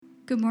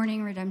Good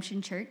morning,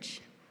 Redemption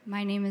Church.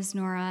 My name is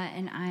Nora,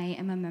 and I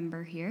am a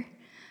member here.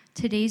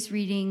 Today's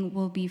reading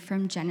will be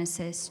from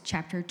Genesis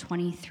chapter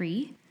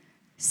 23.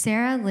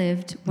 Sarah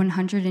lived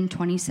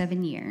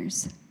 127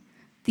 years.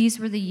 These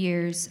were the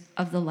years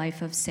of the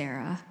life of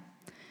Sarah.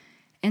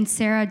 And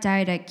Sarah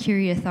died at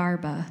Kiriath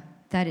Arba,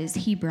 that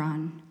is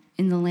Hebron,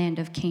 in the land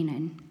of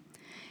Canaan.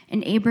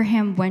 And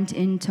Abraham went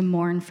in to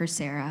mourn for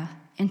Sarah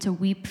and to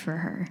weep for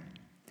her.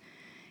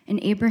 And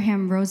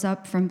Abraham rose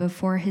up from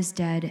before his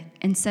dead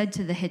and said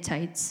to the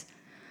Hittites,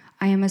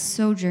 I am a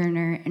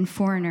sojourner and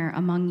foreigner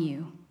among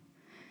you.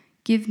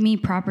 Give me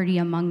property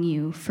among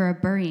you for a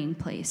burying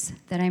place,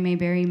 that I may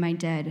bury my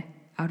dead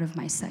out of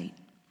my sight.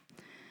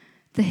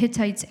 The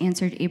Hittites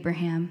answered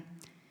Abraham,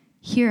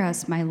 Hear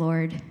us, my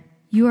lord.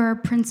 You are a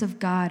prince of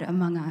God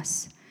among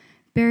us.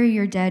 Bury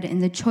your dead in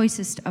the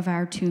choicest of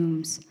our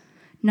tombs.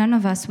 None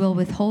of us will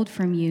withhold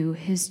from you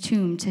his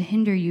tomb to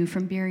hinder you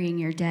from burying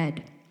your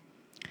dead.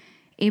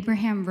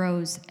 Abraham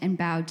rose and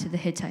bowed to the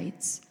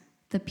Hittites,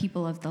 the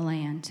people of the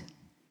land.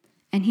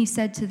 And he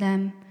said to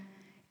them,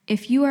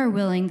 If you are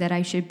willing that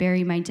I should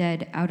bury my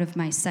dead out of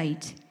my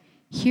sight,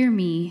 hear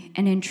me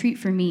and entreat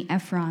for me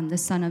Ephron, the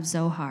son of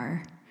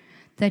Zohar,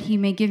 that he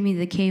may give me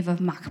the cave of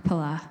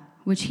Machpelah,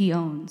 which he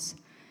owns.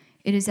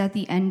 It is at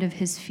the end of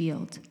his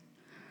field.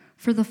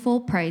 For the full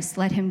price,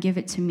 let him give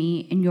it to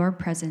me in your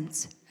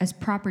presence as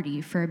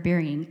property for a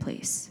burying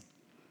place.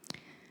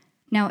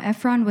 Now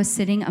Ephron was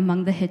sitting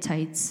among the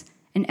Hittites,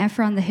 and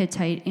Ephron the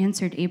Hittite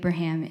answered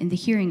Abraham in the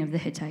hearing of the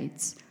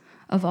Hittites,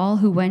 of all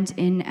who went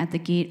in at the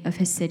gate of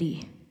his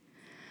city.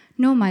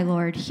 No, my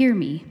lord, hear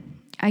me.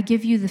 I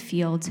give you the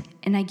field,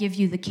 and I give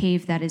you the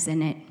cave that is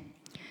in it.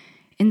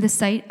 In the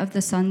sight of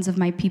the sons of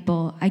my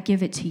people, I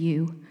give it to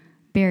you.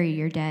 Bury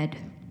your dead.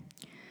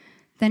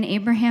 Then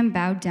Abraham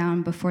bowed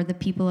down before the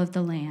people of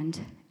the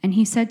land, and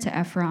he said to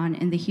Ephron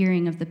in the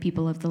hearing of the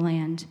people of the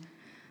land,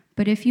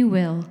 But if you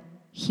will,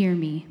 hear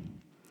me.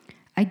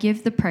 I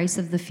give the price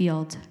of the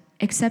field.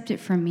 Accept it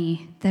from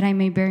me, that I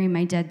may bury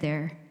my dead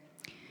there.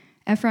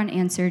 Ephron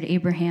answered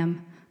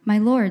Abraham, My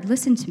lord,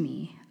 listen to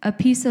me. A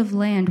piece of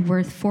land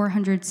worth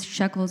 400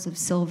 shekels of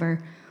silver.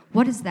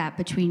 What is that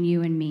between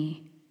you and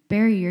me?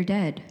 Bury your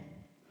dead.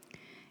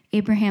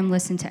 Abraham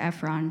listened to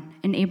Ephron,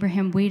 and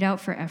Abraham weighed out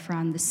for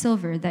Ephron the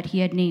silver that he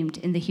had named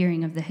in the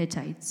hearing of the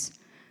Hittites,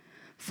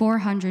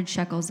 400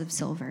 shekels of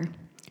silver,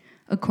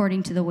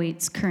 according to the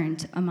weights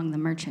current among the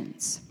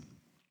merchants.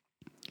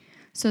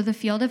 So the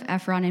field of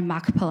Ephron in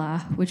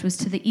Machpelah, which was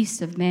to the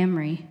east of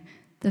Mamre,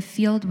 the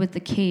field with the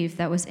cave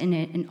that was in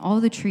it and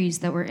all the trees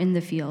that were in the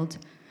field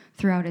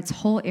throughout its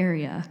whole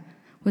area,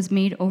 was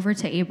made over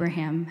to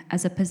Abraham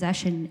as a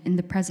possession in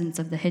the presence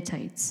of the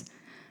Hittites,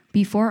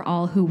 before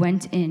all who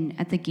went in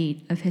at the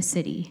gate of his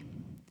city.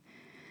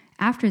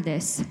 After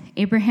this,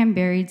 Abraham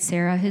buried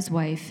Sarah his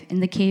wife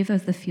in the cave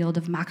of the field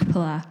of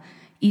Machpelah,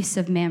 east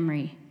of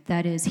Mamre,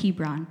 that is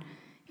Hebron,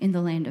 in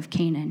the land of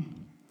Canaan.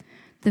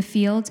 The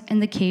field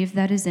and the cave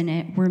that is in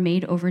it were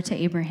made over to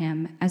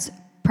Abraham as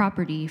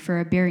property for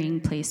a burying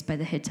place by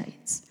the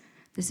Hittites.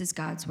 This is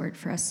God's word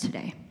for us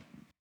today.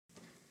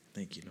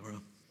 Thank you,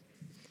 Nora.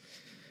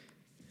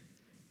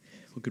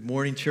 Well, good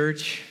morning,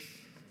 church.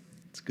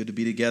 It's good to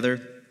be together.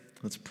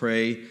 Let's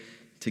pray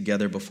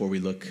together before we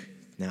look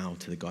now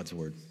to God's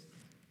word.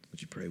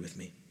 Would you pray with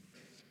me?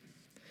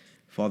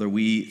 Father,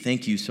 we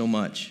thank you so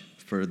much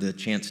for the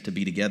chance to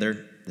be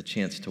together, the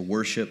chance to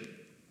worship,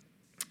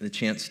 the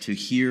chance to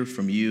hear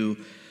from you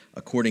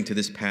according to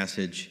this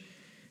passage.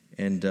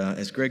 And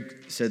as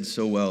Greg said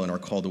so well in our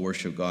call to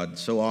worship God,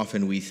 so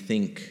often we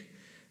think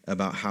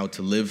about how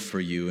to live for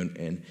you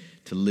and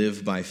to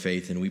live by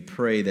faith. And we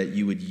pray that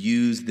you would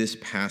use this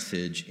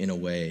passage in a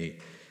way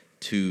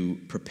to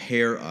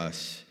prepare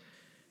us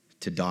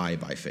to die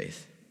by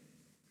faith.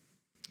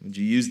 Would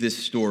you use this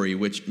story,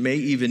 which may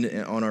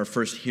even on our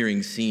first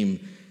hearing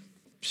seem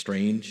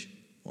strange,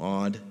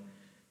 odd,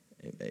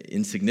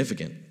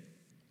 insignificant,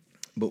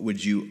 but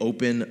would you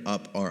open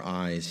up our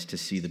eyes to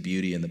see the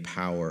beauty and the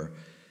power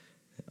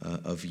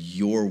of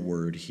your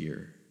word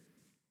here,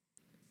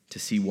 to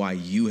see why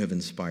you have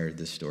inspired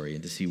this story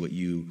and to see what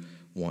you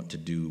want to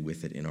do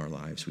with it in our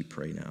lives. We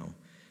pray now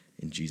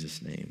in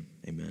Jesus' name,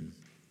 amen.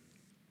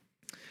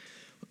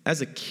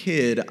 As a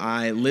kid,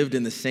 I lived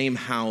in the same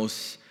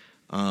house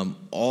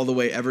all the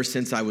way ever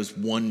since I was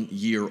 1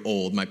 year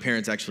old. My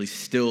parents actually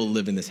still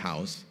live in this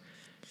house.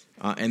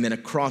 And then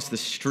across the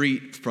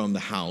street from the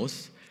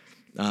house,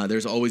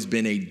 there's always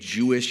been a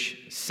Jewish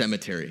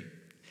cemetery.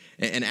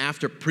 And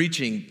after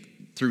preaching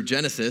through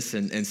Genesis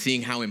and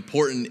seeing how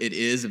important it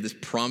is of this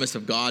promise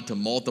of God to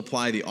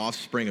multiply the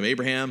offspring of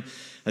Abraham,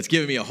 that's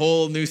given me a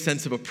whole new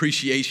sense of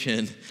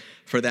appreciation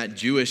for that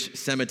Jewish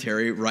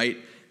cemetery right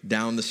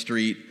down the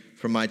street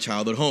from my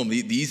childhood home.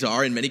 These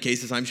are, in many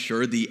cases, I'm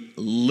sure, the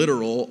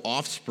literal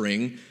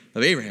offspring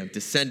of Abraham,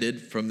 descended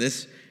from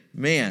this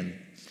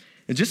man.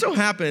 It just so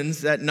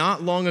happens that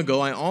not long ago,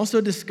 I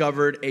also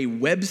discovered a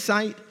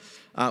website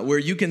where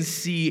you can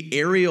see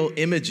aerial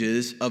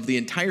images of the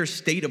entire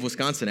state of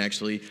Wisconsin,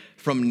 actually,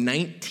 from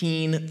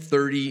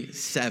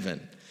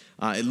 1937.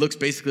 It looks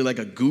basically like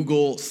a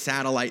Google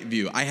satellite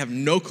view. I have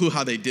no clue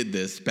how they did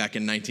this back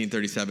in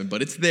 1937,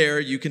 but it's there.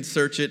 You can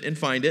search it and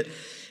find it.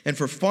 And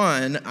for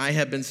fun, I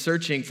have been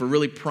searching for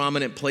really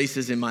prominent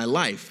places in my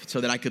life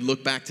so that I could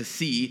look back to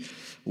see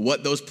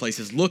what those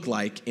places look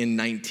like in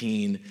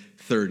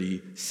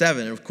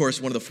 1937. And of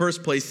course, one of the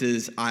first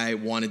places I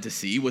wanted to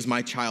see was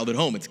my childhood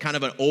home. It's kind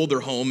of an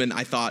older home, and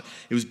I thought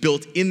it was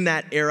built in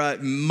that era.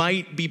 It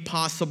might be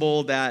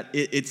possible that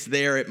it's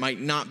there. It might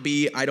not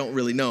be. I don't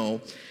really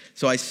know.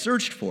 So I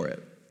searched for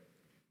it.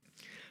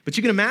 But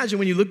you can imagine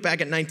when you look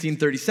back at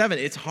 1937,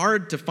 it's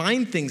hard to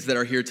find things that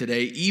are here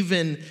today,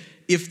 even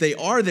if they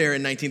are there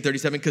in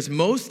 1937, because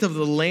most of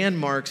the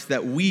landmarks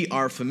that we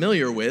are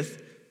familiar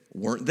with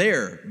weren't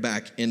there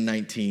back in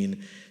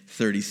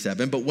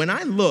 1937. But when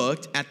I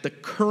looked at the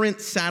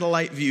current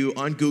satellite view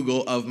on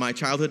Google of my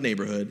childhood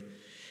neighborhood,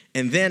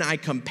 and then I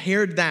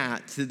compared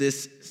that to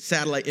this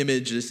satellite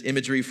image, this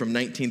imagery from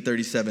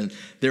 1937,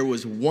 there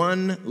was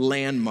one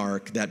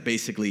landmark that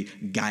basically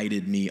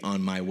guided me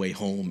on my way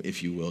home,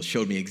 if you will.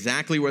 Showed me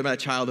exactly where my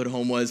childhood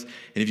home was.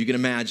 And if you can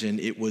imagine,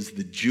 it was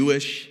the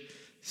Jewish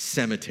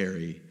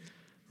cemetery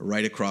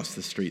right across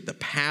the street. The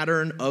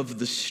pattern of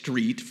the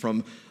street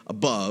from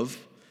above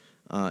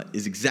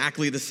is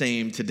exactly the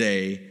same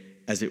today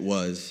as it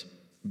was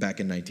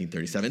back in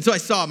 1937. So I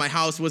saw my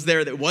house was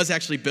there. That was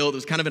actually built. It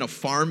was kind of in a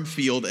farm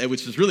field,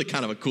 which was really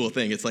kind of a cool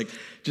thing. It's like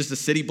just a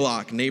city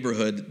block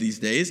neighborhood these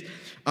days.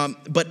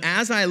 But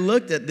as I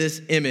looked at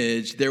this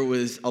image, there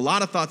was a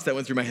lot of thoughts that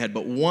went through my head,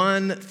 but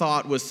one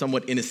thought was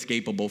somewhat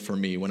inescapable for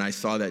me when I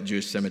saw that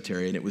Jewish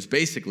cemetery, and it was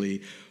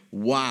basically,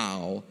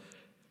 wow,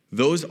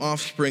 those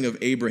offspring of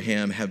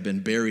Abraham have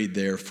been buried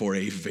there for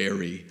a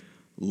very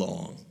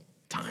long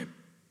time.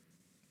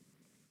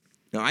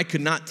 Now, I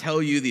could not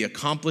tell you the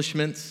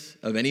accomplishments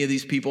of any of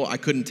these people. I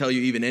couldn't tell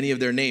you even any of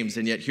their names,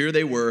 and yet here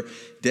they were,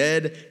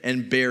 dead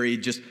and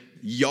buried just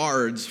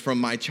yards from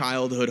my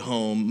childhood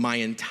home my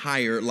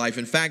entire life.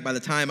 In fact, by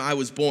the time I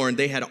was born,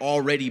 they had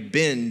already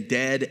been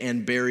dead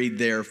and buried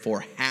there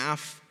for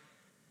half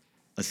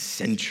a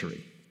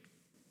century.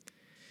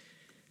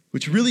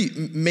 Which really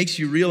makes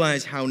you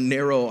realize how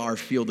narrow our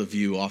field of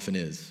view often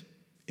is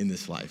in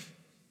this life,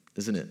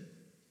 isn't it?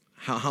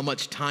 How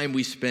much time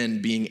we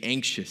spend being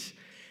anxious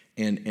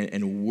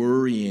and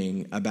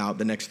worrying about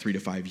the next 3 to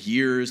 5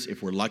 years,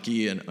 if we're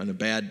lucky, and on a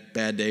bad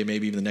day,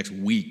 maybe even the next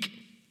week,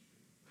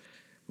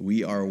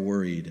 we are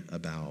worried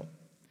about.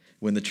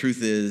 When the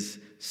truth is,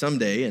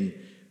 someday, and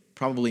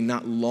probably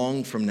not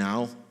long from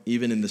now,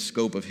 even in the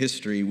scope of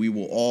history, we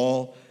will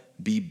all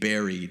be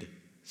buried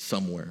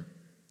somewhere.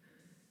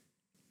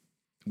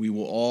 We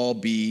will all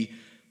be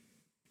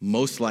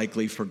most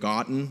likely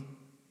forgotten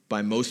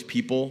by most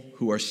people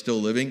who are still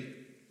living,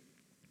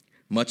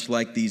 much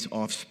like these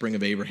offspring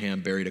of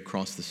Abraham buried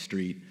across the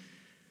street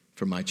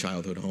from my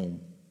childhood home.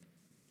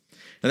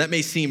 Now that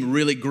may seem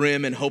really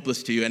grim and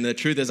hopeless to you, and the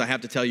truth is, I have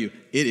to tell you,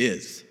 it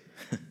is.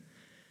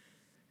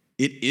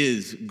 It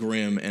is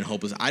grim and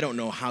hopeless. I don't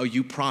know how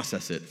you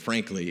process it,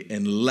 frankly,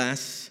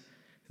 unless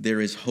there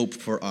is hope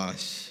for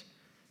us,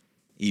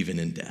 even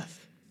in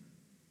death.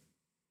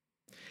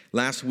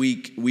 Last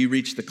week, we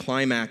reached the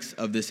climax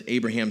of this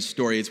Abraham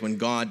story. It's when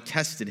God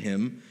tested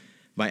him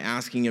by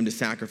asking him to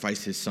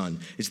sacrifice his son.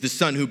 It's the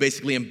son who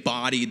basically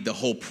embodied the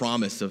whole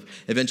promise of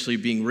eventually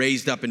being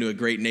raised up into a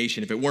great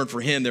nation. If it weren't for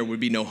him, there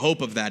would be no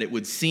hope of that. It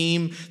would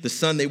seem the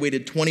son they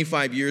waited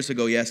 25 years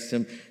ago, he asked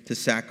him to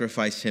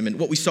sacrifice him. And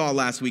what we saw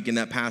last week in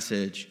that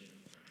passage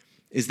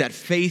is that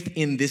faith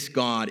in this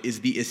God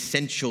is the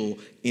essential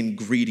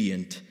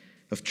ingredient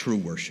of true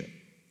worship.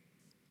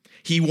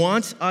 He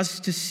wants us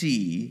to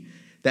see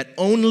that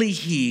only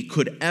he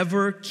could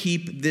ever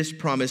keep this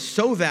promise,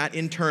 so that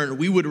in turn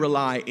we would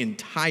rely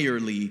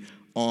entirely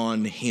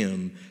on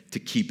him to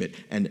keep it,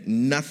 and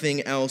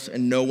nothing else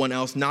and no one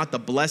else, not the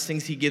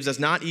blessings he gives us,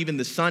 not even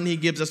the son he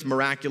gives us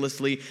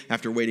miraculously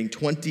after waiting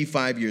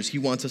 25 years. He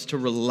wants us to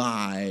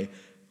rely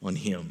on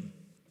him.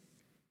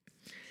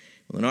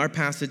 Well, in our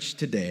passage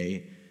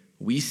today,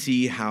 we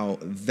see how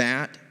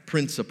that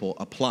principle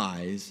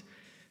applies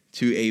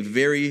to a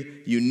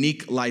very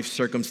unique life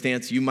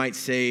circumstance. You might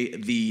say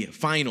the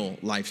final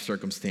life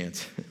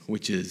circumstance,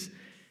 which is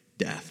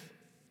death.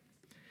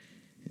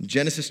 In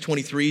Genesis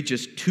 23,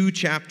 just 2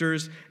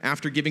 chapters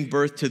after giving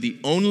birth to the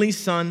only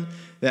son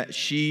that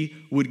she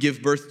would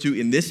give birth to,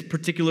 in this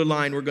particular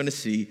line we're going to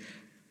see,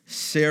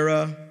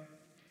 Sarah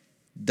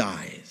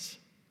dies.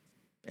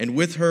 And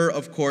with her,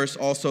 of course,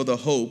 also the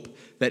hope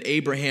that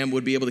Abraham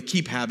would be able to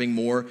keep having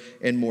more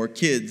and more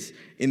kids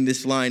in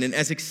this line. And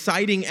as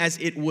exciting as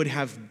it would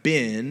have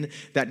been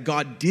that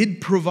God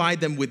did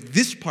provide them with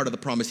this part of the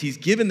promise, he's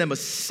given them a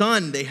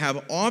son, they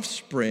have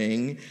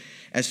offspring.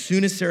 As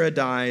soon as Sarah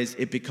dies,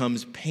 it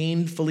becomes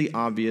painfully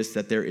obvious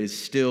that there is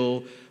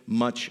still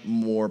much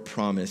more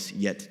promise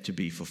yet to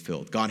be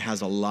fulfilled. God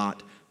has a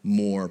lot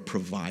more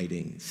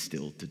providing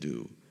still to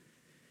do.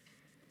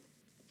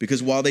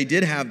 Because while they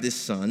did have this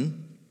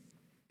son,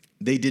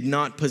 they did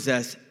not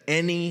possess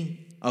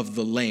any of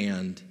the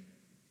land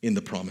in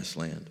the promised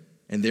land.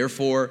 And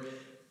therefore,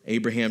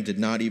 Abraham did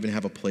not even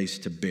have a place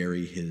to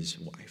bury his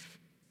wife.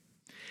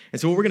 And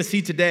so what we're going to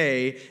see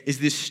today is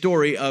this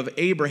story of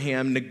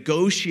Abraham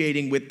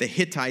negotiating with the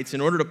Hittites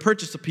in order to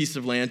purchase a piece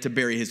of land to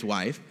bury his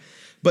wife.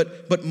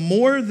 But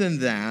more than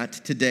that,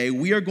 today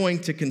we are going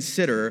to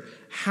consider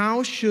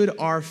how should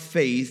our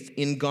faith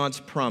in God's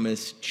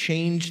promise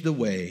change the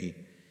way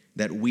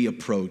that we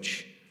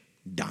approach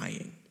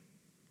dying.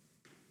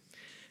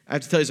 I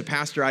have to tell you, as a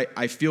pastor,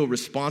 I feel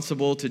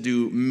responsible to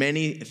do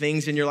many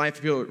things in your life. I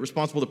feel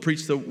responsible to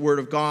preach the word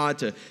of God,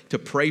 to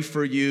pray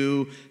for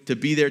you, to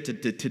be there to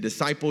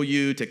disciple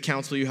you, to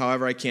counsel you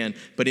however I can.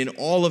 But in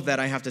all of that,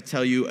 I have to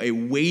tell you a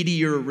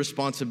weightier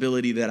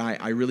responsibility that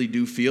I really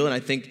do feel, and I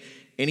think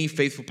any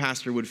faithful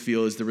pastor would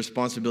feel, is the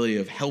responsibility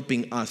of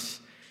helping us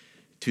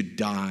to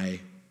die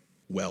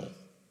well,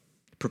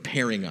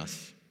 preparing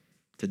us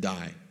to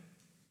die.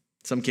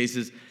 In some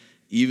cases,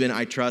 even,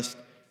 I trust,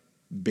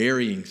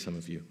 burying some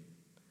of you.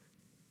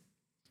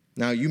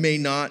 Now, you may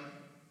not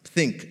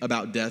think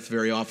about death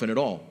very often at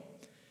all.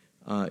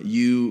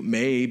 You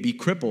may be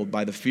crippled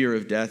by the fear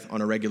of death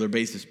on a regular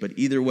basis, but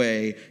either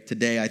way,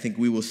 today I think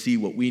we will see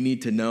what we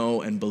need to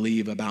know and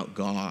believe about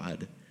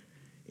God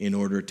in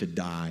order to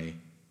die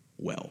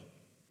well.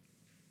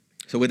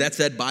 So with that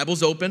said,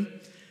 Bible's open.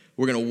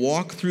 We're going to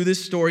walk through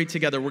this story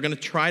together. We're going to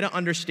try to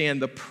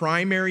understand the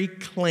primary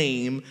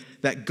claim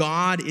that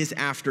God is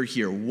after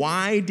here.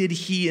 Why did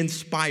he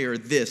inspire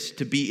this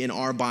to be in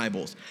our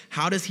Bibles?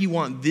 How does he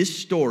want this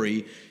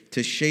story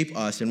to shape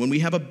us? And when we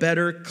have a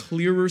better,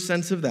 clearer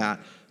sense of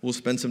that, we'll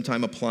spend some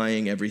time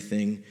applying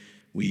everything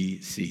we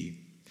see.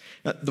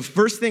 Now, the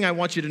first thing I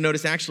want you to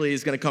notice actually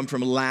is going to come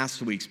from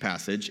last week's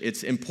passage.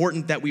 It's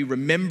important that we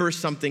remember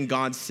something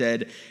God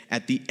said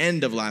at the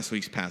end of last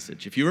week's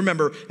passage. If you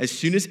remember, as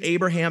soon as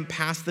Abraham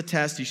passed the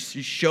test, he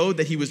showed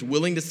that he was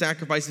willing to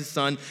sacrifice his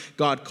son.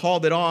 God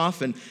called it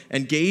off and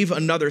gave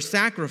another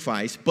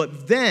sacrifice.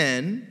 But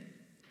then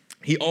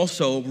he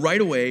also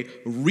right away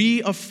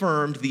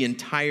reaffirmed the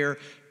entire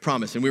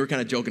promise. And we were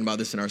kind of joking about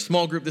this in our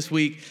small group this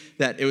week,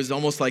 that it was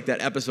almost like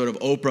that episode of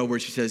Oprah where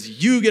she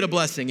says, you get a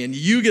blessing and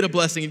you get a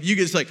blessing and you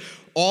get, it's like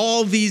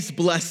all these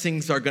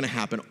blessings are going to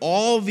happen.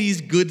 All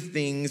these good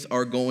things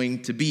are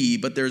going to be,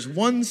 but there's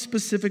one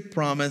specific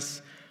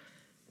promise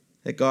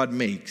that God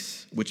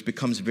makes, which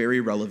becomes very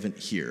relevant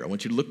here. I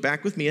want you to look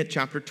back with me at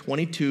chapter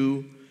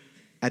 22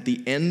 at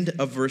the end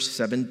of verse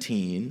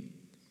 17.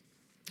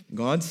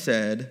 God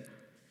said,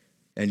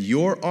 and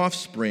your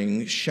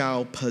offspring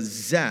shall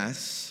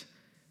possess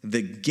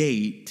the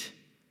gate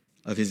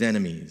of his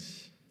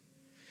enemies.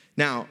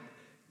 Now,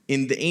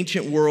 in the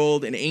ancient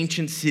world, in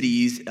ancient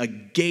cities, a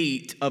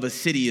gate of a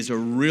city is a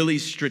really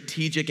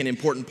strategic and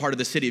important part of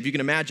the city. If you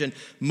can imagine,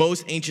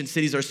 most ancient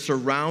cities are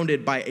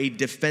surrounded by a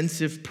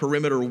defensive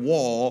perimeter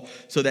wall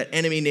so that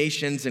enemy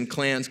nations and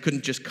clans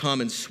couldn't just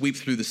come and sweep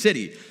through the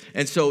city.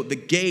 And so the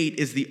gate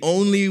is the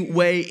only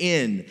way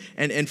in.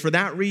 And for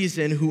that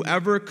reason,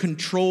 whoever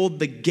controlled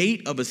the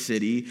gate of a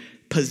city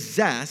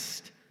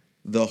possessed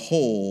the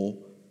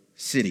whole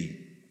city.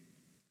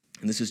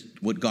 And this is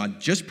what God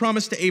just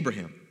promised to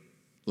Abraham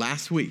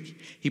last week.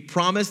 He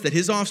promised that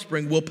his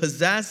offspring will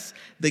possess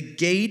the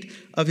gate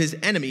of his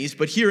enemies.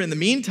 But here in the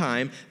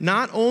meantime,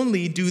 not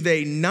only do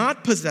they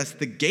not possess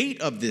the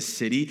gate of this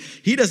city,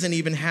 he doesn't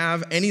even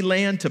have any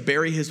land to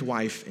bury his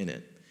wife in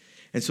it.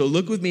 And so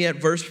look with me at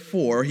verse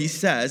 4. He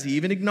says, he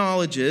even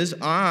acknowledges,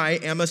 I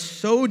am a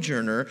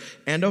sojourner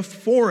and a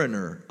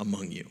foreigner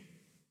among you.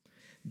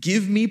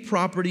 Give me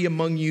property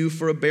among you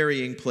for a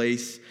burying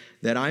place,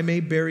 that I may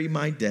bury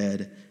my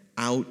dead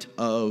out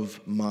of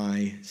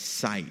my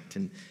sight.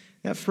 And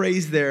that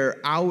phrase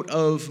there, out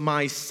of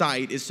my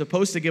sight, is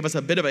supposed to give us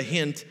a bit of a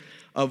hint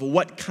of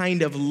what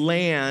kind of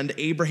land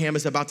Abraham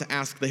is about to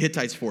ask the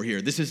Hittites for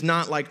here. This is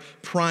not like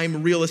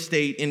prime real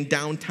estate in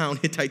downtown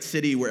Hittite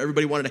city where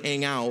everybody wanted to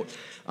hang out.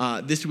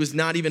 This was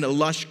not even a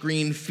lush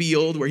green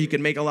field where he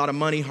could make a lot of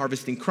money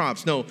harvesting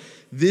crops. No,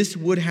 this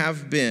would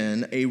have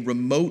been a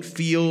remote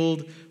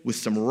field with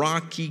some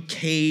rocky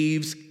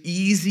caves,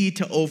 easy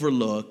to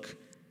overlook,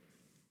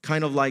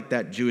 kind of like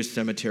that Jewish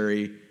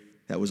cemetery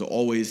that was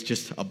always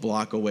just a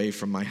block away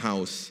from my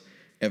house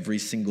every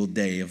single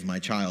day of my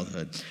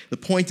childhood. The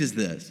point is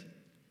this: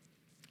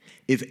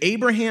 if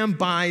Abraham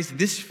buys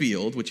this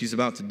field, which he's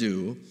about to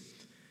do,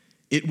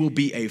 it will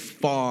be a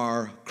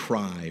far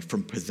cry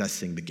from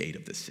possessing the gate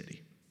of this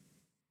city.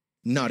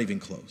 Not even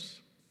close.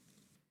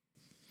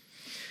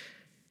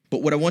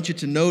 But what I want you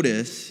to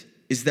notice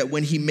is that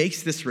when he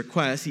makes this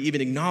request, he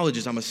even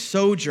acknowledges, I'm a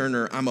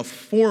sojourner, I'm a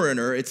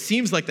foreigner. It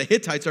seems like the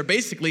Hittites are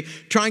basically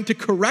trying to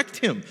correct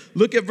him.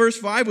 Look at verse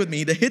 5 with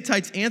me. The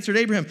Hittites answered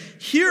Abraham,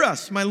 hear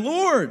us, my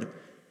Lord.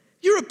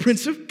 You're a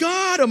prince of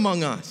God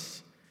among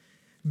us.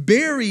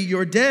 Bury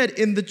your dead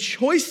in the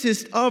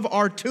choicest of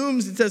our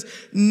tombs. It says,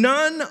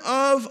 none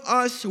of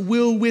us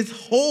will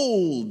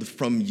withhold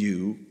from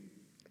you,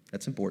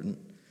 that's important,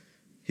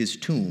 his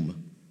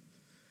tomb,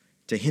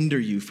 to hinder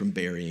you from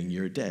burying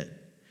your dead.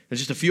 There's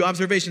just a few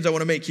observations I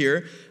want to make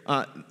here.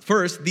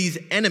 First, these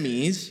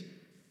enemies,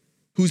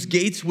 whose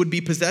gates would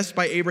be possessed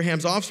by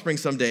Abraham's offspring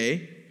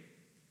someday,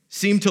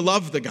 seem to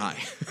love the guy,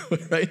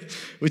 right?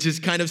 Which is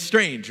kind of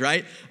strange,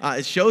 right?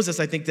 It shows us,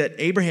 I think, that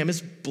Abraham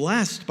is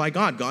blessed by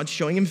God. God's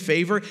showing him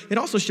favor. It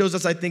also shows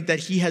us, I think, that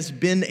he has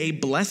been a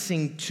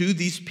blessing to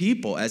these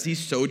people as he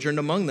sojourned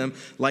among them,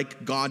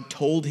 like God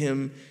told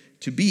him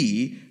to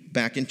be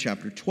back in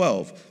chapter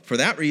 12. For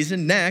that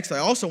reason, next, I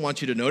also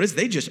want you to notice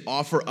they just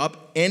offer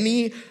up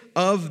any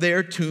of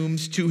their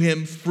tombs to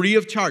him free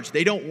of charge.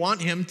 They don't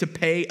want him to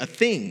pay a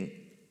thing.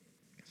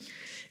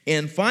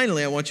 And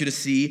finally, I want you to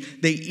see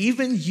they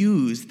even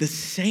use the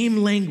same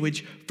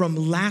language from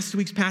last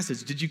week's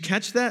passage. Did you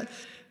catch that?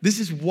 This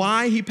is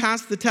why he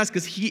passed the test,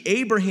 because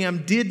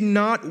Abraham did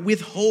not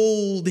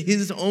withhold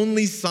his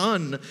only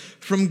son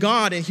from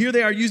God. And here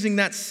they are using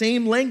that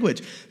same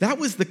language. That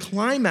was the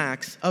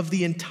climax of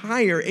the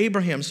entire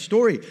Abraham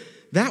story.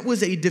 That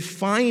was a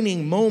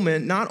defining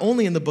moment, not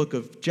only in the book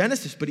of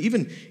Genesis, but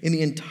even in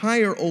the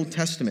entire Old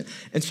Testament.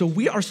 And so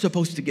we are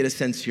supposed to get a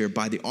sense here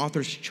by the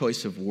author's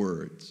choice of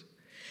words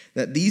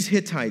that these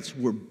Hittites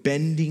were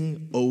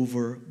bending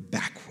over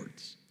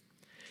backwards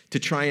to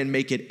try and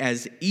make it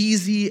as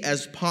easy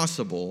as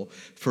possible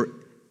for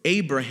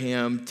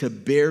Abraham to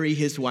bury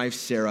his wife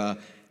Sarah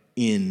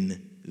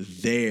in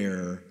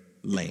their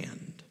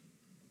land,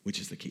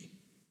 which is the key.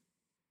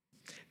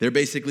 They're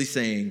basically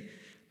saying,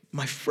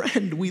 my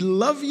friend, we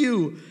love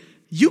you.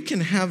 You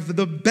can have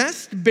the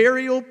best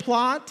burial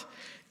plot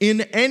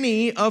in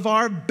any of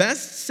our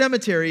best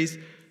cemeteries,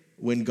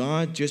 when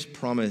God just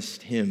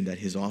promised him that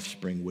his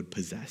offspring would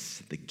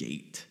possess the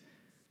gate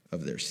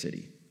of their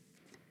city.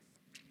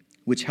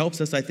 Which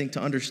helps us, I think,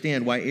 to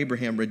understand why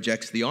Abraham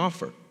rejects the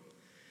offer.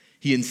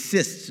 He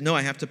insists, no,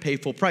 I have to pay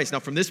full price. Now,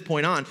 from this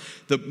point on,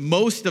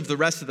 most of the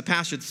rest of the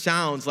passage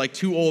sounds like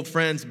two old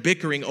friends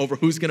bickering over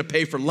who's going to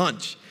pay for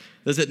lunch.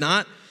 Does it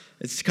not?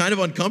 It's kind of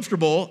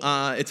uncomfortable.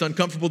 It's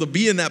uncomfortable to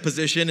be in that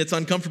position. It's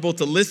uncomfortable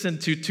to listen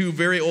to two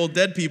very old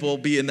dead people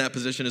be in that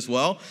position as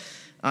well.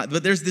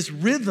 But there's this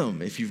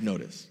rhythm, if you've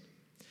noticed.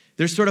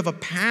 There's sort of a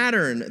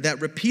pattern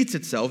that repeats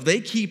itself. They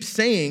keep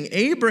saying,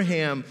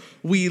 Abraham,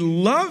 we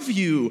love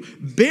you.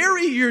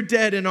 Bury your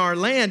dead in our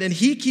land. And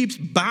he keeps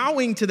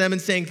bowing to them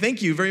and saying,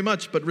 thank you very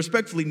much, but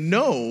respectfully,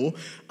 no,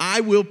 I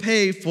will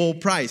pay full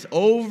price.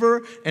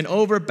 Over and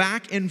over,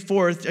 back and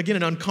forth, again,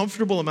 an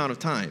uncomfortable amount of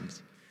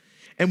times.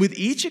 And with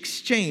each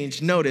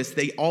exchange, notice,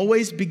 they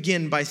always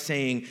begin by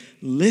saying,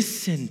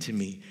 listen to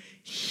me.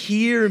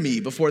 Hear me,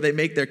 before they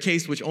make their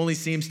case, which only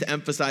seems to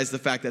emphasize the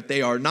fact that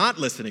they are not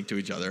listening to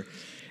each other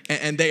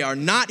and they are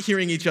not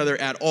hearing each other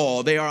at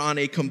all. They are on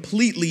a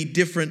completely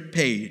different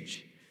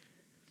page.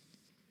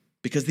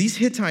 Because these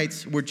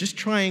Hittites were just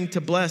trying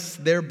to bless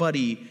their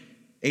buddy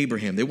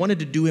Abraham. They wanted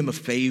to do him a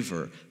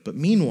favor. But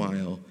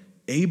meanwhile,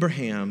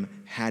 Abraham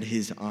had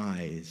his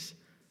eyes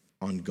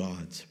on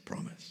God's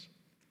promise.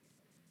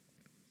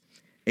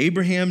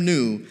 Abraham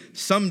knew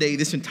someday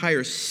this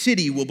entire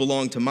city will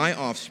belong to my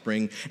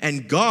offspring,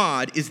 and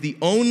God is the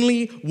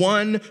only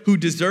one who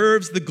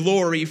deserves the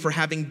glory for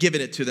having given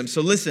it to them.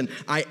 So listen,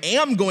 I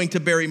am going to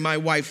bury my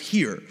wife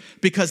here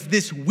because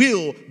this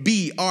will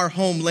be our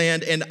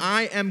homeland, and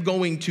I am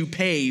going to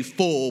pay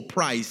full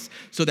price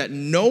so that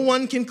no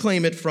one can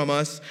claim it from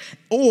us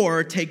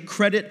or take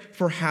credit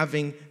for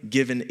having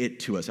given it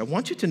to us. I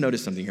want you to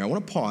notice something here. I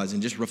want to pause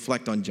and just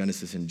reflect on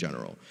Genesis in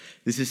general.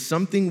 This is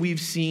something we've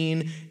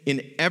seen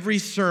in every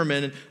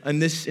sermon in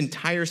this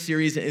entire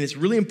series, and it's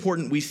really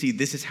important we see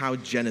this is how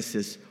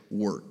Genesis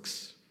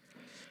works.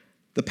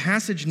 The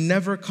passage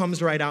never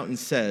comes right out and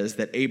says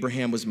that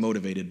Abraham was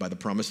motivated by the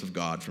promise of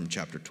God from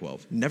chapter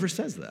 12. It never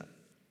says that.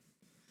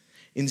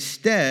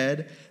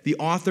 Instead, the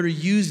author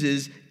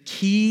uses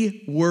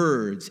key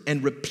words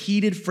and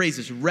repeated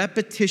phrases,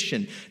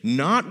 repetition,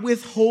 not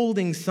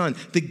withholding son,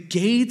 the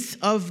gates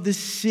of the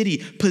city,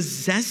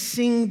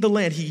 possessing the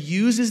land. He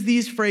uses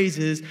these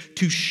phrases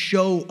to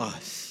show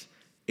us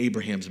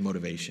Abraham's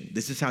motivation.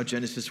 This is how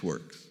Genesis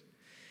works.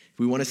 If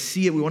we want to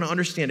see it, we want to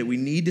understand it, we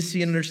need to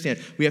see and understand.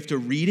 We have to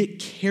read it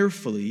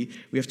carefully.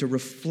 We have to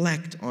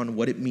reflect on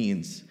what it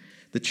means.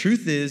 The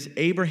truth is,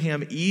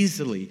 Abraham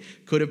easily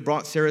could have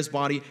brought Sarah's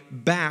body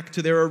back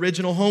to their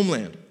original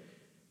homeland,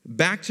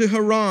 back to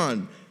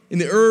Haran, in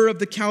the Ur of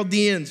the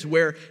Chaldeans,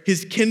 where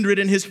his kindred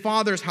and his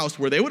father's house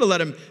were. They would have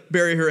let him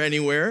bury her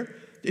anywhere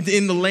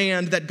in the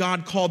land that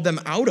God called them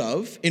out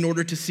of in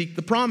order to seek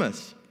the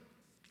promise.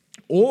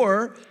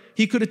 Or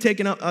he could have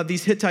taken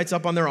these Hittites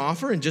up on their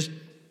offer and just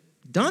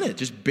done it,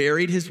 just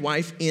buried his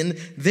wife in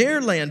their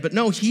land. But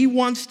no, he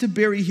wants to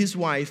bury his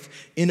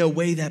wife in a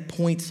way that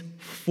points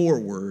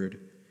forward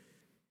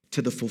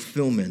to the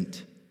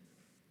fulfillment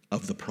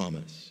of the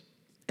promise.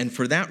 And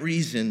for that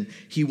reason,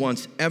 he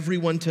wants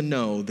everyone to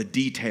know the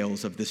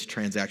details of this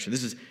transaction.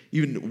 This is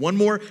even one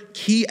more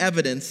key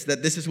evidence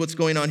that this is what's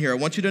going on here. I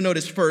want you to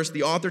notice first,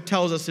 the author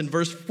tells us in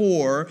verse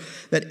 4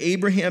 that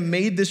Abraham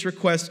made this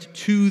request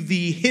to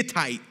the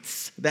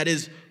Hittites. That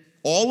is,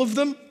 all of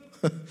them.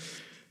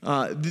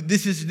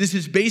 This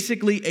is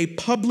basically a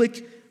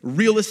public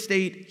real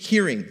estate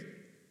hearing.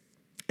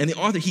 And the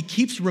author, he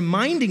keeps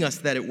reminding us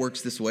that it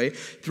works this way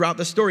throughout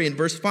the story. In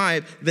verse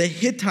 5, the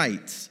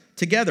Hittites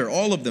together.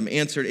 All of them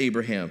answered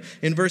Abraham.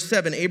 In verse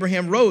 7,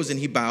 Abraham rose and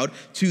he bowed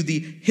to the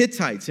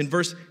Hittites. In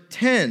verse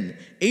 10,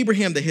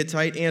 Ephron the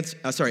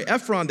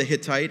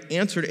Hittite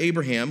answered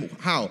Abraham.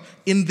 How?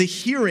 In the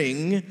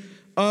hearing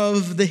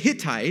of the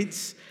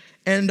Hittites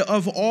and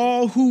of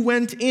all who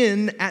went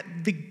in at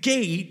the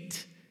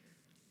gate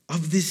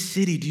of this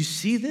city. Do you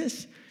see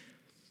this?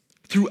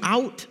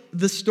 Throughout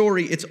the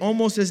story, it's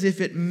almost as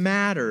if it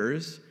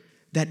matters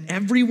that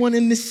everyone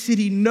in the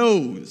city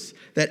knows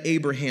that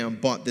Abraham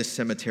bought this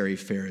cemetery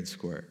fair and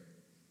square.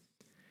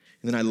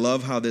 And then I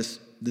love how this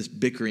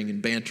bickering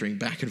and bantering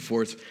back and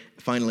forth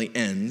finally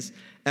ends.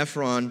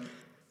 Ephron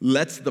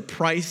lets the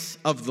price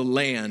of the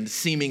land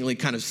seemingly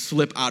kind of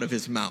slip out of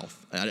his mouth.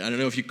 I don't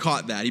know if you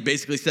caught that. He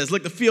basically says,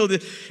 look, the field,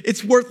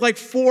 it's worth like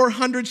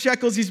 400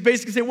 shekels. He's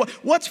basically saying,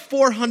 what's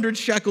 400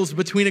 shekels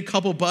between a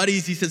couple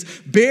buddies? He says,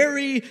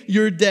 bury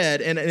your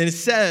dead. And it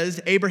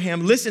says,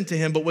 Abraham listened to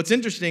him. But what's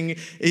interesting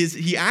is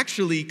he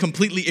actually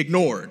completely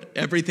ignored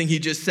everything he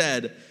just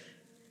said,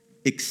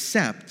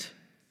 except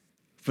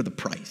for the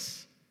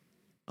price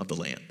of the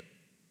land.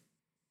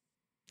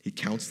 He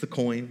counts the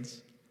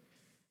coins.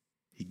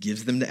 He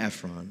gives them to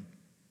Ephron.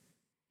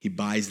 He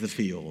buys the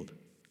field.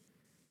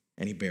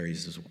 And he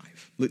buries his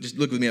wife. Just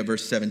look with me at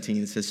verse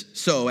 17. It says,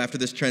 so after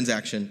this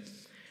transaction,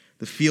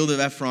 the field of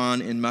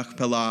Ephron in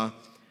Machpelah,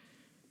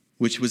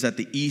 which was at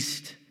the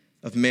east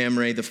of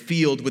Mamre, the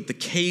field with the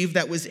cave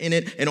that was in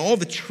it, and all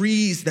the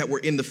trees that were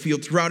in the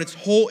field throughout its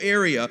whole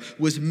area,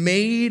 was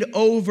made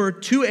over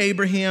to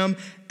Abraham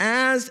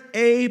as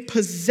a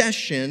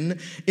possession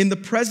in the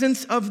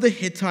presence of the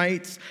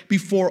Hittites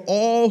before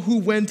all who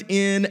went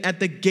in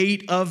at the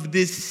gate of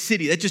this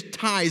city. That just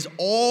ties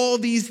all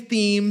these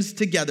themes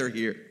together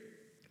here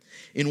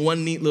in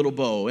one neat little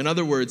bow. In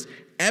other words,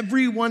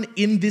 everyone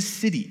in this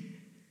city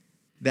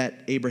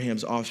that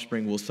Abraham's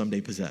offspring will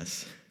someday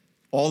possess,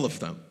 all of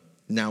them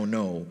now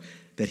know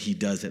that he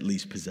does at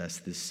least possess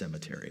this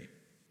cemetery.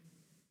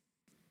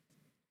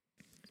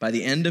 By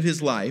the end of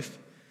his life,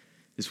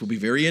 this will be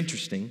very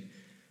interesting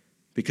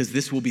because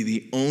this will be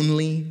the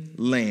only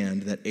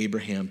land that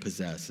Abraham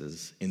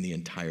possesses in the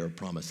entire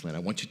promised land. I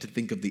want you to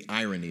think of the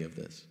irony of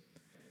this.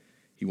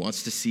 He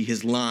wants to see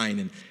his line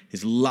and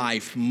his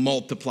life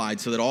multiplied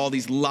so that all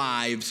these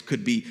lives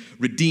could be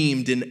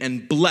redeemed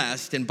and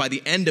blessed. And by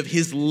the end of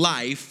his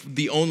life,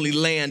 the only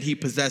land he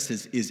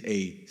possesses is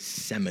a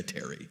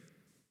cemetery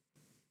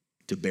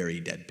to bury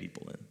dead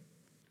people in.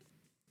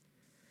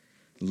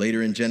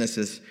 Later in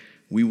Genesis,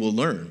 we will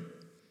learn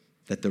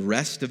that the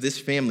rest of this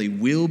family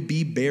will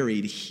be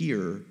buried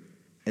here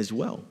as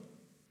well.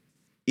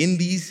 In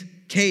these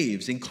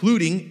caves,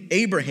 including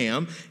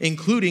Abraham,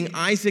 including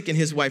Isaac and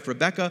his wife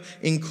Rebekah,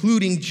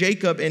 including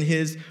Jacob and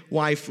his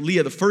wife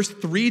Leah, the first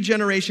 3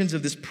 generations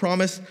of this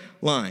promised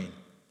line.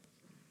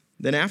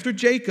 Then after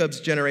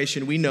Jacob's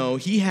generation, we know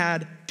he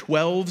had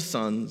 12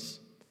 sons.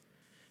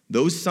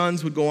 Those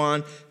sons would go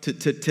on to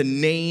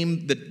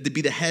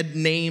be the head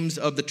names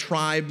of the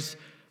tribes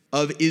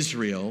of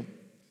Israel.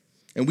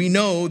 And we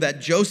know that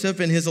Joseph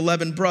and his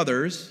 11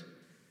 brothers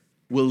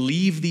will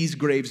leave these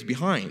graves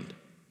behind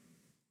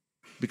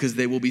because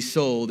they will be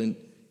sold and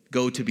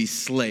go to be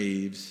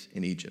slaves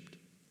in Egypt.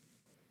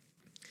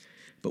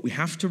 But we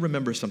have to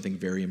remember something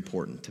very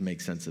important to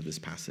make sense of this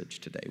passage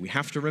today. We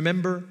have to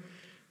remember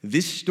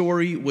this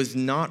story was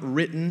not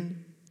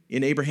written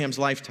in Abraham's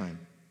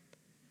lifetime.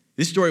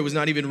 This story was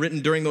not even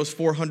written during those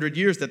 400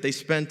 years that they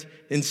spent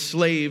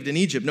enslaved in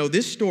Egypt. No,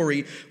 this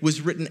story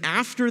was written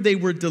after they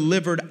were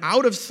delivered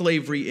out of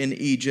slavery in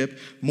Egypt,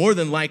 more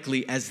than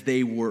likely as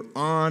they were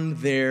on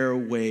their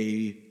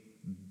way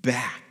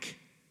back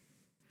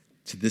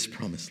to this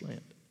promised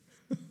land.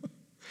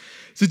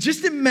 So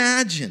just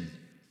imagine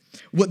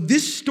what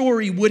this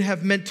story would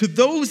have meant to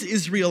those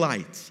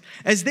Israelites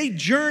as they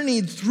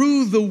journeyed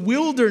through the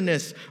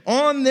wilderness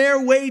on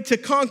their way to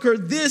conquer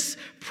this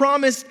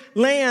promised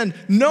land,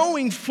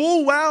 knowing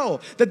full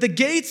well that the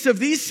gates of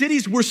these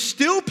cities were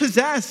still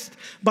possessed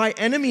by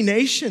enemy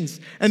nations.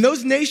 And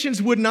those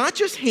nations would not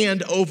just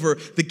hand over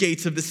the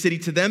gates of the city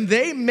to them,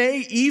 they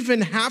may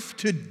even have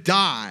to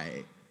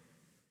die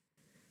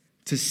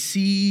to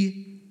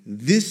see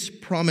this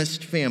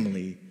promised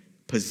family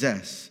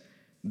possess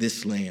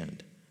this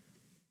land.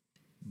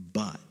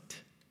 But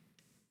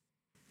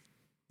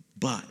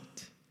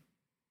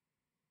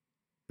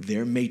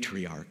their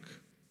matriarch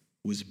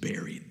was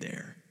buried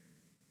there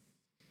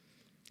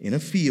in a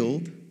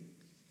field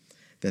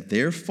that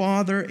their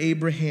father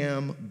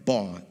Abraham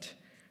bought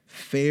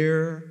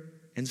fair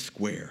and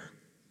square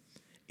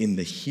in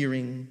the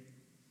hearing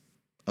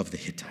of the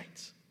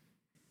Hittites.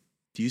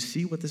 Do you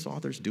see what this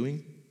author's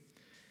doing?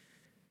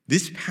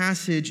 This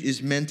passage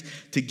is meant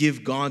to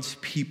give God's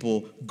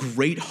people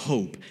great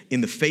hope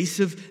in the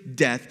face of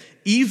death,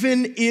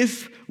 even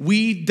if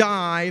we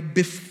die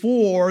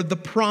before the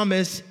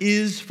promise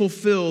is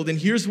fulfilled. And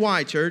here's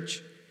why,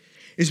 church.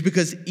 It's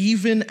because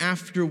even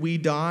after we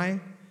die,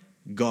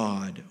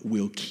 God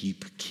will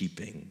keep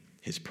keeping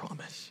his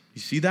promise.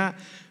 You see that?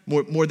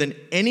 More than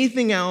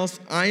anything else,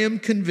 I am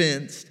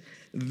convinced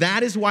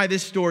that is why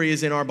this story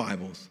is in our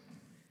Bibles.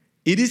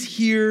 It is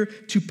here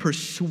to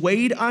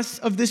persuade us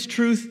of this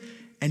truth,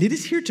 and it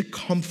is here to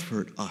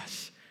comfort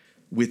us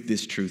with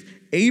this truth.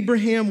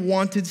 Abraham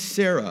wanted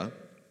Sarah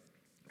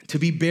to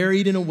be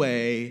buried in a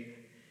way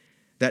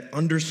that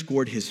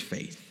underscored his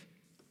faith.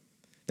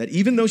 That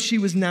even though she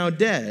was now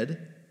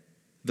dead,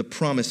 the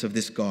promise of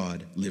this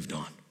God lived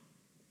on.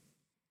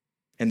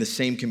 And the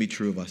same can be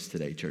true of us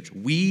today, church.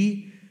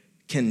 We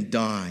can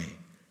die.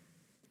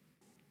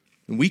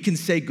 And we can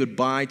say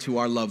goodbye to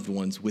our loved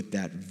ones with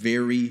that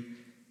very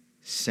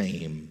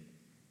same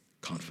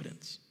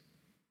confidence.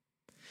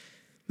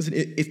 Listen,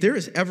 if there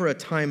is ever a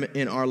time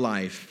in our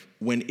life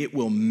when it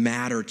will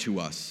matter to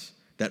us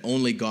that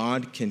only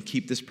God can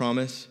keep this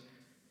promise,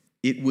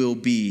 it will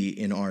be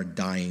in our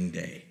dying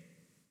day,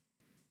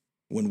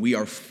 when we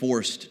are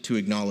forced to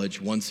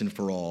acknowledge once and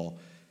for all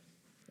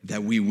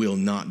that we will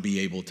not be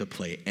able to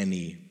play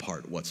any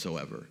part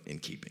whatsoever in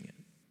keeping it.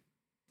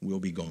 We'll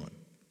be gone.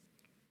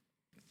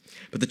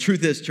 But the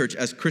truth is, church,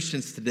 as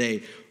Christians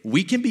today,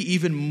 we can be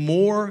even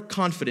more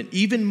confident,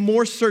 even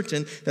more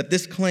certain that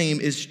this claim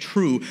is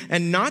true.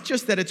 And not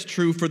just that it's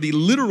true for the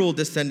literal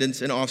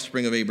descendants and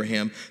offspring of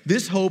Abraham.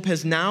 This hope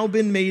has now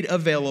been made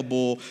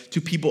available to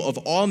people of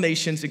all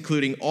nations,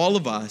 including all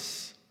of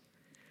us,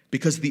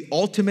 because the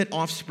ultimate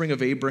offspring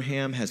of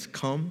Abraham has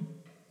come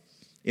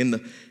in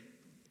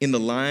the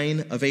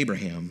line of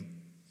Abraham.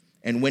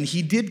 And when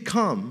he did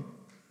come,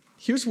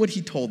 here's what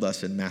he told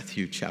us in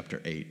Matthew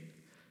chapter 8.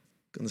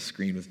 On the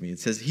screen with me. It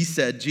says,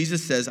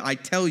 Jesus says, I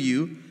tell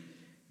you,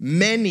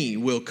 many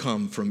will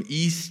come from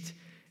east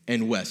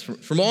and west,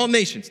 from all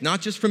nations,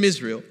 not just from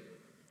Israel,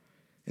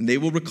 and they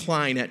will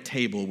recline at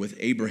table with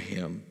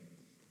Abraham,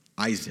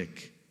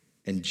 Isaac,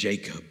 and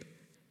Jacob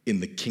in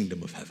the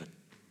kingdom of heaven.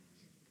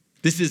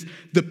 This is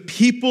the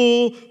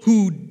people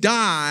who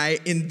die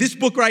in this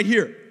book right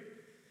here.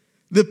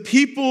 The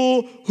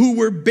people who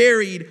were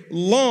buried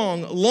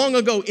long, long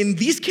ago in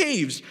these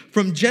caves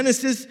from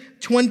Genesis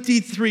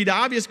 23. The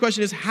obvious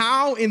question is,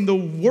 how in the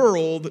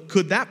world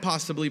could that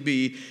possibly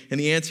be? And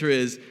the answer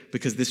is,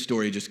 because this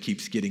story just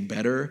keeps getting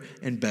better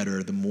and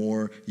better the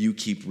more you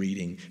keep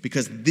reading.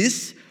 Because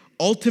this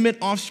ultimate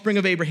offspring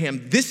of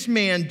Abraham, this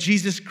man,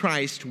 Jesus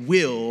Christ,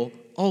 will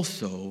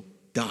also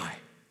die.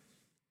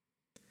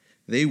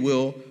 They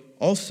will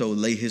also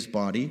lay his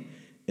body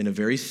in a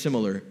very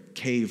similar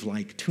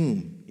cave-like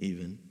tomb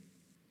even,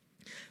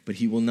 but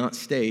he will not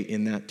stay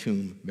in that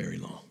tomb very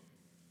long.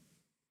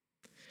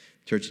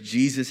 Church,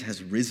 Jesus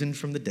has risen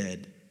from the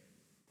dead,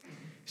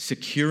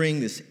 securing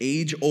this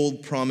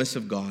age-old promise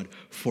of God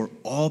for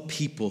all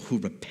people who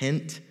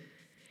repent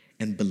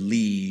and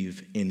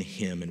believe in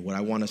him. And what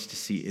I want us to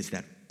see is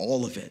that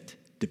all of it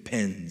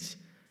depends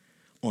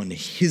on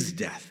his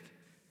death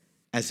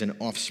as an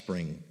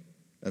offspring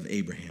of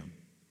Abraham.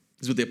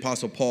 This is what the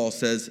Apostle Paul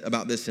says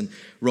about this in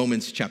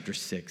Romans chapter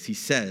 6. He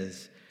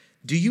says,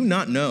 do you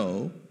not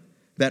know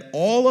that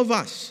all of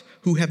us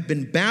who have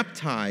been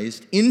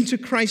baptized into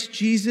Christ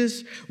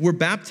Jesus were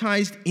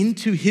baptized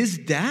into his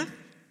death?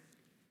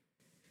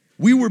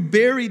 We were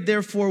buried,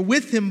 therefore,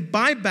 with him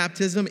by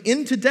baptism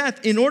into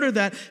death, in order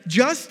that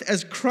just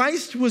as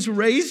Christ was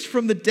raised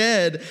from the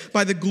dead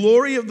by the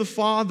glory of the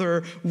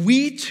Father,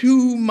 we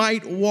too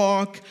might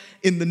walk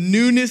in the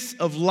newness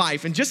of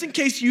life. And just in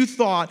case you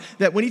thought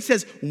that when he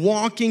says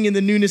walking in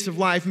the newness of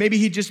life, maybe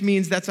he just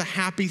means that's a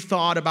happy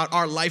thought about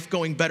our life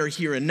going better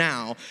here and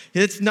now.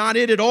 It's not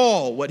it at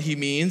all what he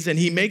means. And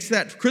he makes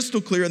that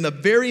crystal clear in the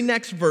very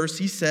next verse.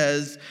 He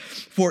says,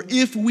 for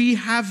if we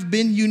have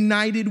been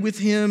united with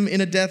him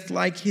in a death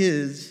like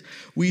his,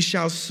 we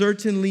shall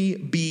certainly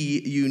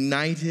be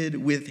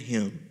united with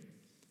him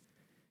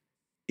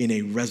in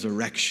a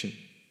resurrection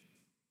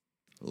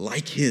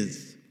like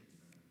his.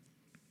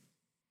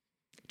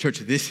 Church,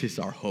 this is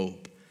our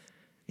hope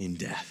in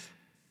death.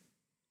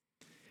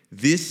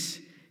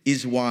 This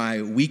is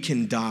why we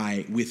can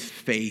die with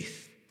faith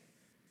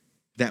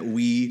that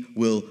we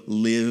will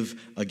live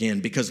again.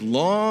 Because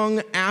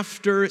long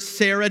after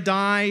Sarah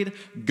died,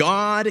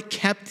 God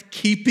kept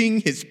keeping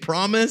his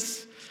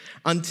promise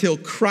until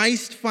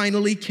Christ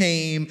finally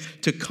came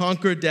to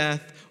conquer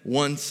death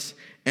once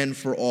and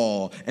for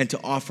all, and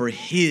to offer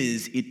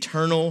his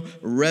eternal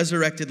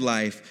resurrected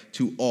life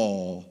to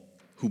all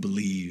who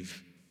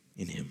believe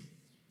in him.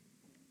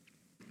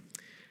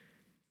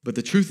 But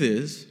the truth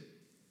is,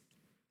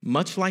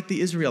 much like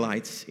the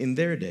Israelites in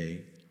their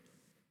day,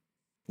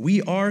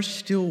 we are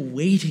still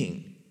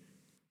waiting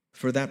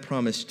for that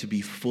promise to be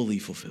fully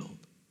fulfilled.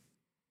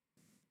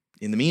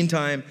 In the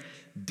meantime,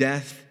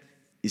 death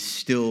is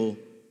still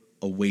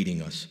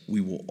awaiting us.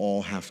 We will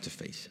all have to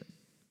face it.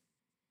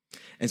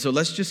 And so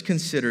let's just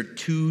consider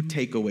two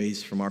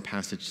takeaways from our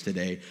passage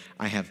today.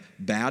 I have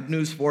bad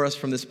news for us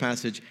from this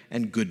passage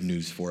and good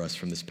news for us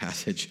from this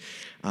passage.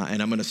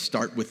 And I'm going to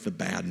start with the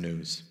bad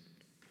news.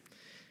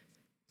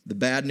 The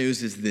bad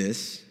news is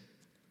this.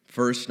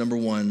 First, number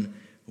one,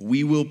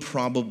 we will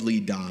probably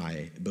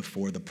die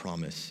before the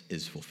promise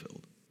is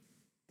fulfilled.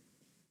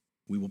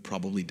 we will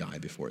probably die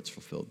before it's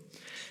fulfilled.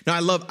 Now, I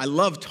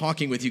love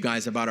talking with you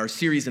guys about our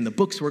series and the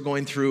books we're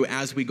going through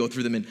as we go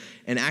through them.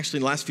 And actually,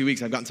 in the last few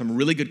weeks, I've gotten some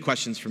really good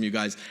questions from you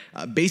guys,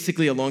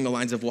 basically along the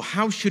lines of, well,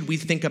 how should we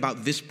think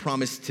about this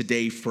promise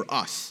today for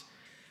us?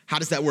 How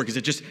does that work? Is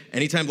it just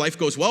anytime life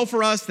goes well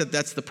for us,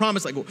 that's the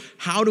promise? Like, well,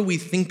 how do we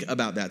think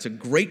about that? It's a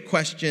great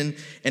question,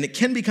 and it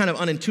can be kind of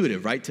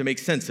unintuitive, right, to make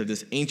sense of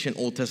this ancient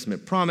Old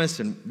Testament promise,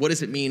 and what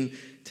does it mean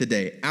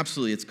today?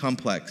 Absolutely, it's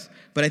complex,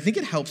 but I think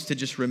it helps to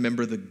just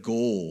remember the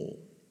goal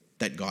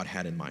that God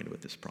had in mind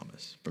with this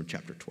promise from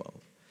chapter 12.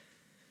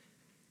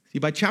 See,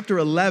 by chapter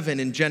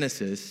 11 in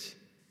Genesis,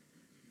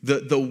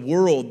 the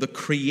world, the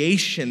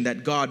creation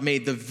that God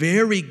made, the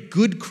very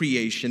good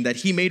creation that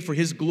he made for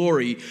his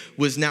glory,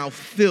 was now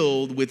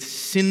filled with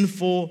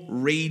sinful,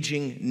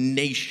 raging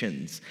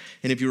nations.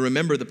 And if you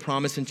remember the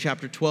promise in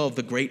chapter 12,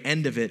 the great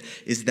end of it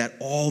is that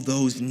all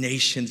those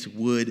nations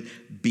would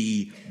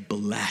be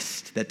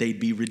blessed, that they'd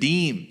be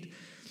redeemed.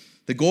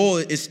 The goal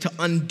is to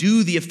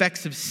undo the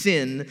effects of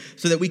sin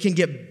so that we can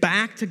get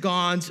back to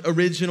God's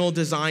original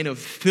design of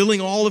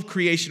filling all of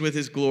creation with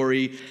his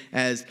glory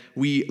as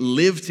we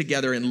live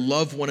together and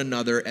love one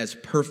another as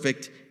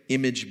perfect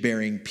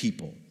image-bearing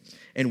people.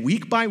 And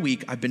week by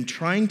week, I've been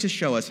trying to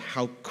show us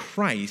how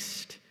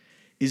Christ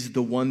is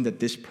the one that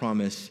this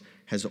promise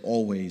has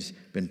always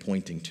been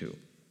pointing to,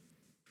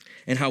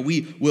 and how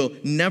we will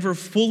never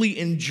fully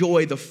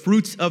enjoy the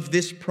fruits of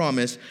this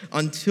promise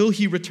until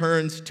he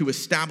returns to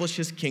establish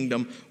his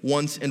kingdom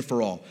once and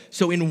for all.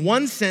 So in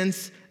one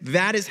sense,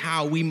 that is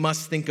how we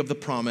must think of the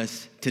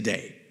promise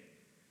today.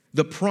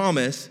 The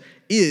promise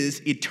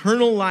is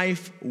eternal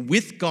life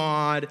with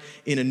God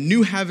in a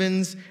new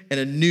heavens and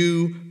a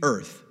new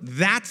earth.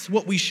 That's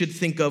what we should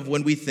think of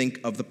when we think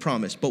of the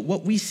promise. But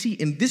what we see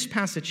in this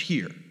passage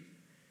here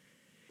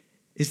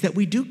is that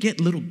we do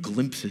get little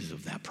glimpses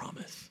of that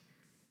promise.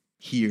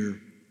 Here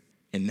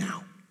and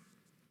now.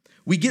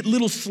 We get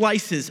little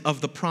slices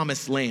of the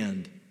promised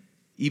land,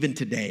 even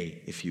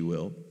today, if you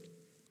will.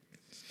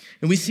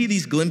 And we see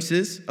these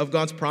glimpses of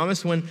God's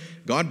promise when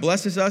God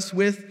blesses us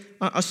with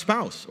a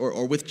spouse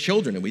or with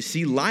children, and we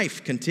see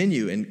life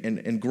continue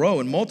and grow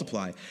and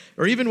multiply.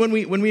 Or even when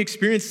we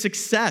experience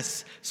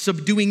success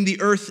subduing the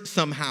earth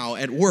somehow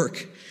at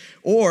work.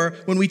 Or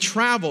when we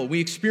travel,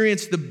 we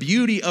experience the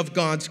beauty of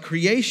God's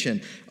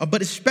creation,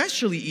 but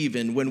especially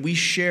even when we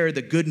share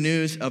the good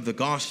news of the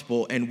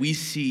gospel and we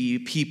see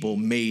people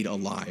made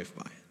alive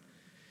by it.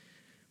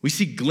 We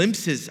see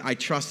glimpses, I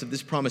trust, of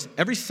this promise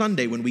every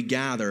Sunday when we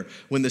gather,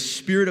 when the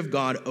Spirit of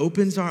God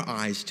opens our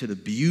eyes to the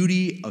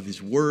beauty of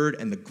his word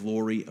and the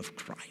glory of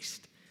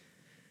Christ.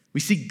 We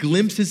see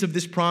glimpses of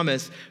this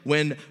promise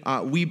when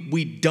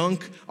we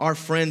dunk our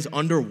friends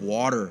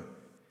underwater,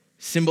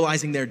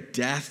 symbolizing their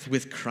death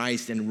with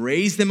Christ, and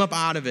raise them up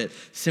out of it,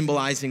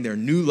 symbolizing their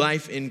new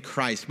life in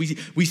Christ.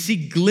 We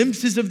see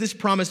glimpses of this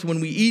promise when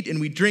we eat and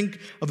we drink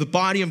of the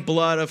body and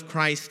blood of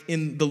Christ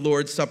in the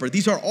Lord's Supper.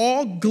 These are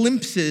all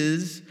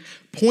glimpses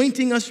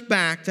pointing us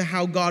back to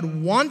how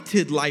God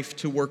wanted life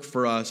to work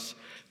for us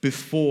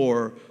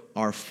before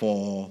our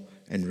fall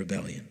and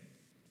rebellion.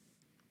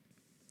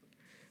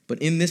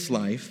 But in this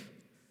life,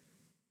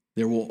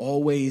 there will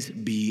always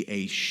be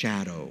a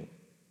shadow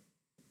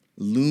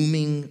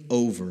looming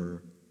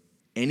over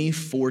any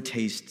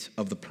foretastes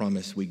of the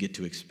promise we get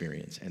to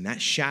experience. And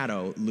that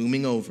shadow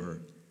looming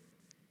over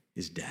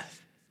is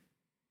death.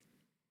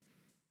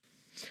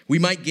 We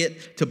might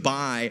get to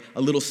buy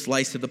a little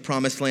slice of the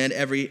promised land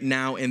every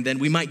now and then.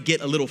 We might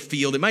get a little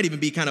field. It might even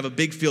be kind of a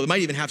big field. It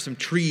might even have some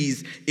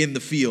trees in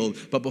the field.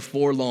 But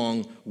before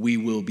long, we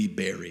will be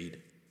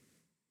buried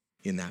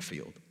in that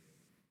field.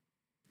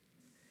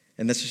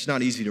 And that's just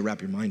not easy to wrap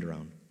your mind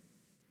around.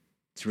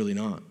 It's really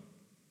not.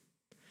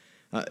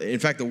 In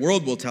fact, the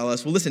world will tell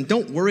us, well, listen,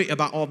 don't worry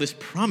about all this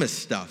promise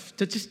stuff.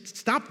 Just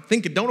stop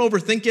thinking. Don't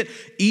overthink it.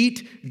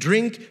 Eat,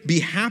 drink, be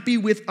happy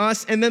with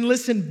us. And then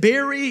listen,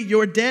 bury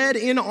your dead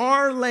in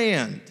our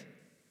land.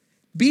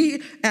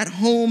 Be at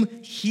home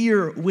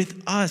here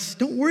with us.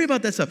 Don't worry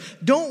about that stuff.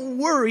 Don't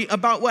worry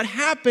about what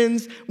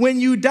happens when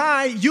you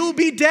die. You'll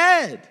be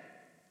dead.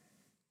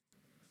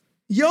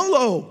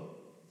 YOLO,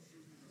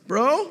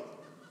 bro,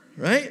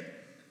 right?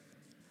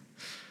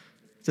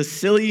 It's a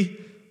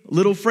silly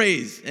little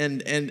phrase,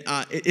 and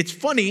it's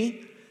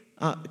funny.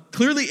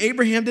 Clearly,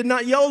 Abraham did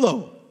not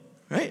YOLO,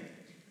 right?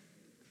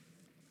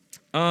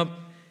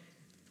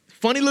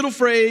 Funny little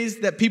phrase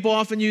that people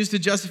often use to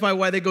justify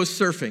why they go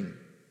surfing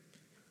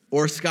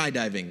or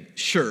skydiving.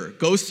 Sure,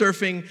 go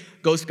surfing,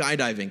 go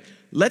skydiving.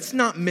 Let's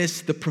not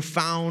miss the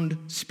profound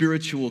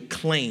spiritual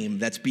claim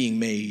that's being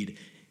made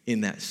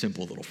in that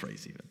simple little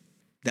phrase even,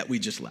 that we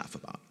just laugh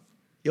about.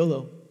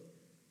 YOLO.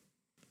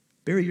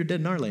 Bury your dead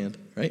in our land,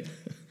 right?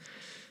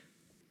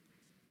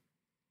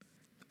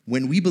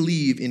 When we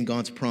believe in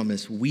God's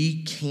promise,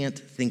 we can't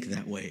think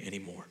that way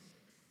anymore.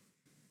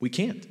 We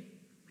can't.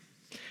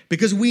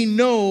 Because we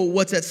know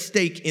what's at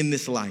stake in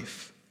this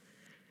life.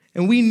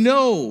 And we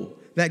know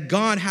that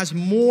God has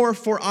more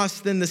for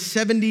us than the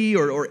 70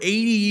 or 80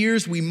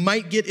 years we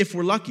might get if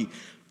we're lucky.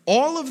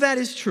 All of that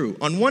is true.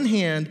 On one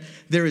hand,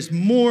 there is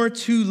more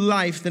to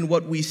life than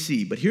what we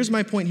see. But here's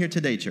my point here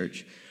today,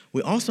 church.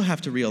 We also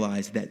have to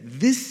realize that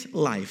this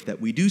life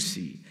that we do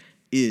see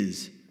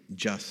is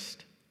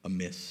just a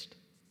mist.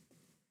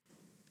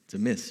 It's a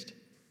mist.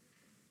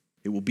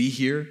 It will be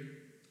here,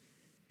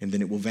 and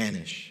then it will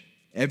vanish.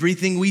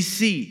 Everything we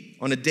see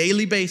on a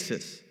daily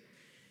basis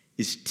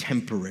is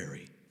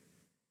temporary.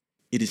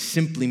 It is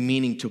simply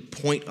meaning to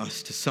point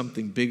us to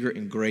something bigger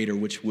and greater,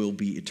 which will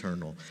be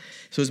eternal.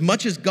 So as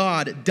much as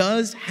God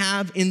does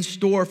have in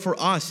store for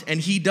us, and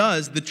he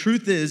does, the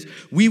truth is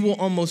we will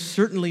almost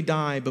certainly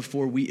die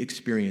before we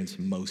experience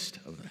most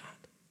of that.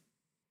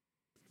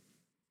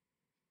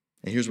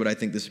 And here's what I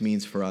think this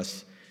means for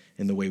us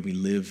in the way we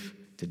live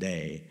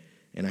today.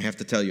 And I have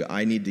to tell you,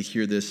 I need to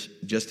hear this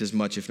just as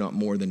much, if not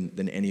more,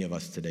 than any of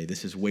us today.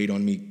 This has weighed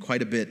on me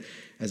quite a bit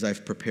as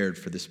I've prepared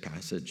for this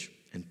passage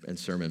and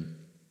sermon.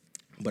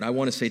 But I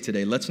want to say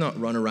today, let's not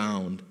run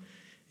around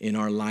in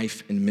our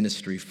life and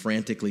ministry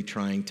frantically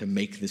trying to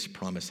make this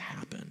promise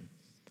happen,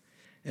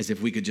 as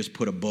if we could just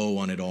put a bow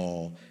on it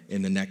all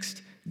in the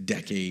next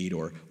decade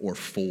or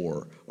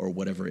four or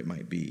whatever it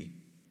might be.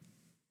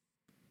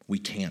 We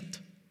can't.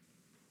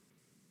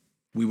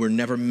 We were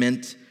never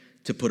meant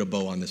to put a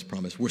bow on this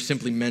promise. We're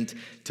simply meant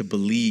to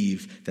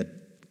believe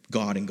that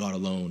God and God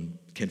alone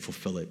can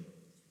fulfill it.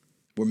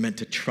 We're meant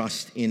to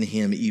trust in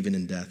him even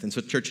in death. And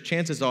so, church,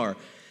 chances are,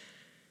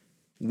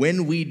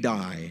 when we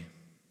die,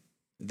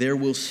 there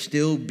will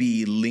still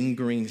be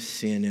lingering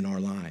sin in our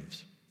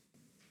lives.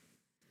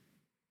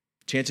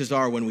 Chances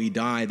are, when we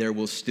die, there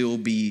will still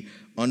be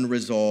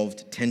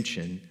unresolved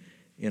tension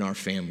in our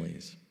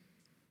families.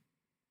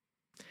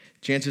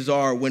 Chances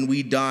are, when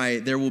we die,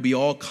 there will be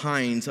all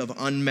kinds of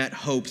unmet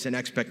hopes and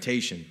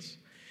expectations.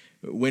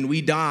 When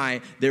we die,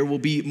 there will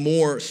be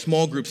more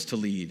small groups to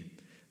lead.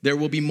 There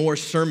will be more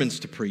sermons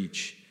to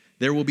preach.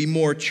 There will be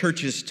more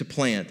churches to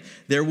plant.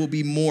 There will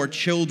be more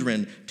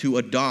children to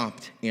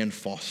adopt and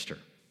foster.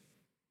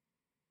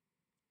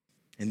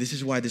 And this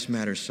is why this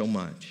matters so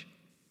much.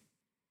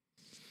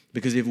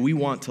 Because if we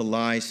want to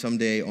lie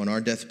someday on our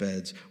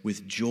deathbeds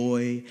with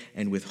joy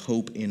and with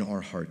hope in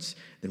our hearts,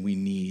 then we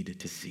need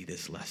to see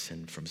this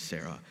lesson from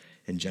Sarah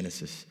in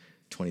Genesis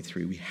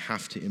 23. We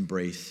have to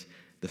embrace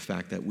the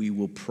fact that we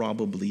will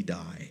probably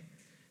die.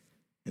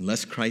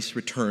 Unless Christ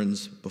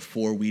returns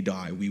before we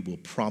die, we will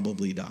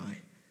probably die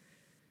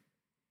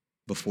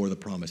before the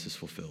promise is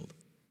fulfilled.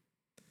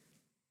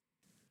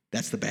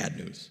 That's the bad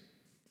news.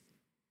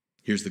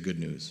 Here's the good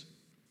news.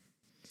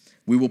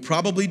 We will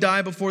probably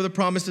die before the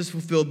promise is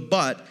fulfilled,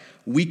 but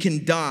we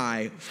can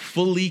die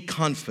fully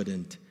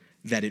confident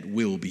that it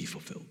will be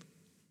fulfilled.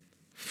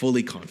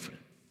 Fully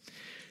confident.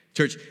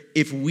 Church,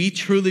 if we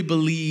truly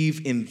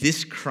believe in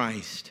this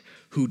Christ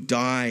who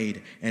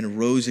died and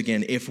rose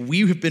again, if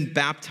we have been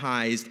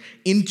baptized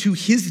into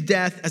his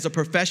death as a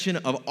profession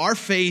of our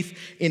faith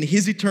in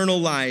his eternal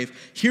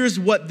life, here's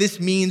what this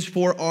means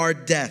for our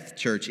death,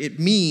 church. It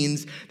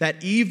means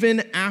that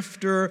even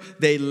after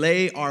they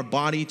lay our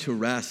body to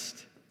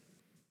rest,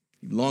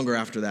 longer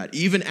after that,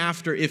 even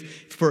after,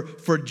 if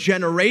for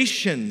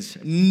generations,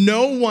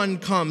 no one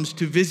comes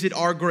to visit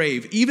our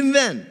grave, even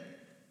then,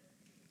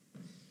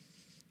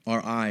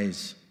 our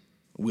eyes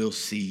will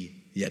see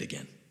yet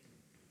again.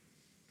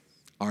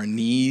 Our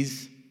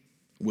knees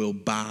will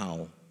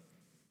bow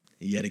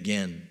yet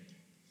again.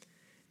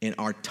 And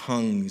our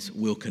tongues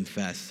will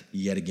confess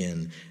yet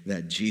again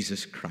that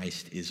Jesus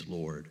Christ is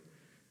Lord,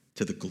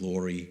 to the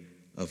glory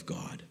of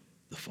God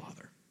the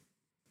Father.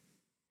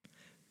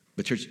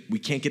 But church, we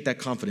can't get that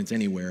confidence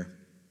anywhere.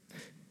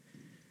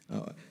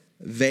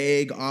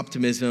 Vague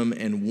optimism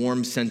and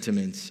warm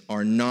sentiments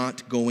are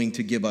not going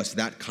to give us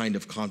that kind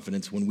of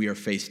confidence when we are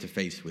face to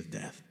face with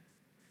death.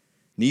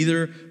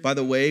 Neither, by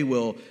the way,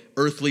 will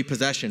earthly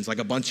possessions like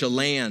a bunch of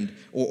land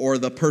or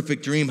the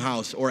perfect dream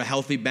house or a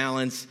healthy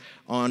balance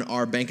on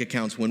our bank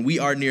accounts. When we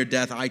are near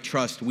death, I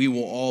trust we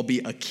will all be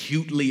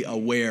acutely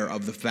aware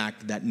of the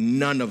fact that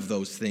none of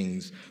those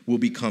things will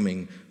be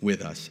coming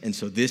with us. And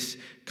so this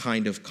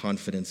kind of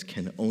confidence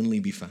can only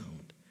be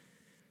found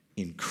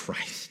in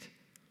Christ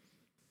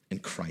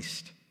and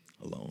Christ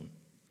alone.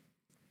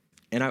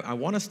 And I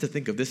want us to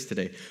think of this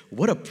today.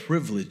 What a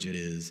privilege it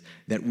is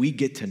that we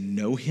get to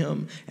know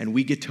him and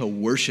we get to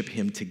worship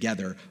him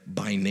together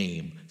by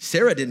name.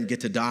 Sarah didn't get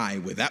to die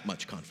with that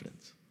much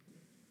confidence.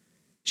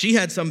 She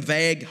had some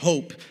vague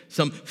hope,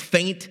 some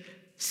faint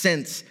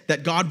sense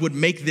that God would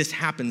make this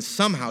happen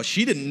somehow.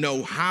 She didn't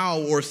know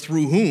how or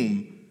through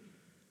whom.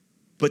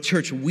 But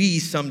church, we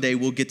someday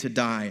will get to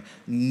die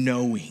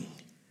knowing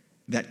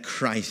that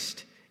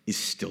Christ is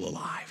still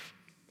alive.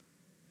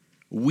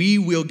 We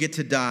will get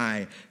to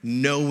die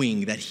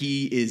knowing that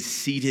he is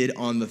seated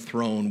on the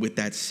throne with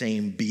that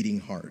same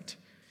beating heart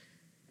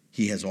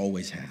he has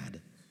always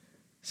had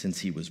since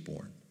he was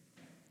born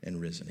and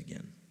risen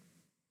again.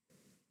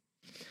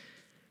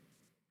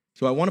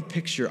 So I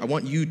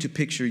want you to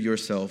picture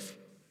yourself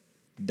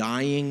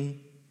dying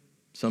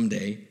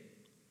someday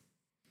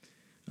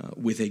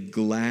with a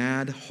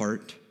glad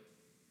heart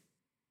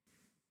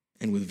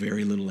and with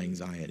very little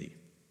anxiety.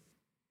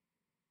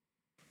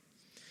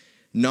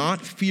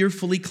 not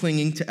fearfully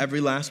clinging to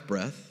every last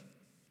breath,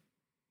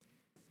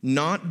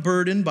 not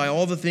burdened by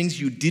all the things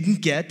you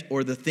didn't get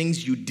or the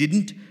things you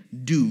didn't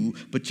do,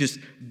 but just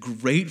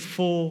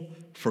grateful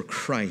for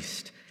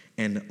Christ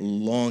and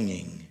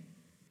longing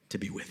to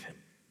be with him.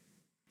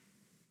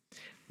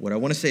 What I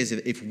want to say is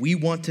that if we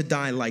want to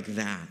die like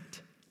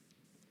that,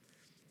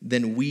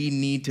 then we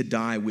need to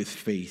die with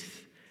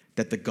faith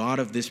that the God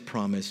of this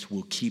promise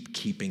will keep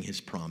keeping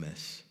his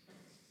promise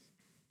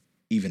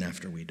even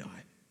after we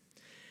die.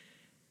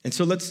 And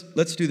so let's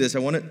do this. I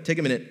want to take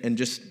a minute and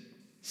just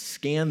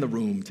scan the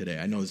room today.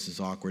 I know this is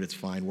awkward. It's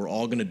fine. We're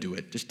all going to do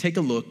it. Just take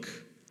a look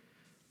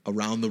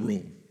around the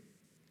room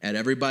at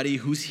everybody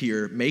who's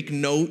here. Make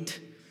note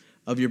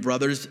of your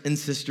brothers and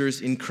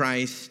sisters in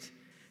Christ.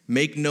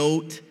 Make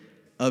note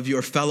of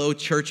your fellow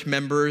church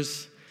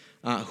members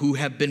who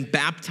have been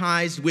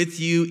baptized with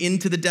you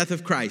into the death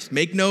of Christ.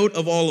 Make note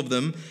of all of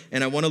them,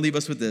 and I want to leave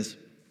us with this.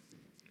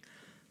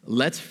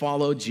 Let's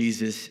follow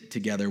Jesus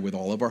together with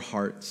all of our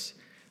hearts.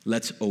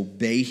 Let's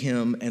obey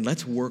him, and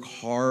let's work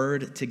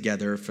hard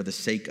together for the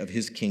sake of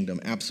his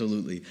kingdom,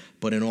 absolutely.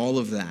 But in all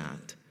of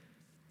that,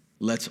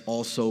 let's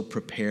also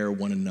prepare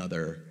one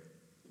another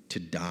to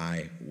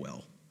die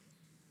well.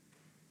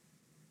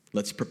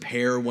 Let's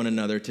prepare one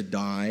another to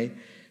die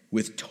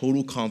with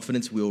total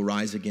confidence we will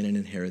rise again and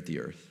inherit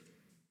the earth.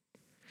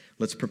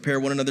 Let's prepare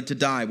one another to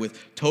die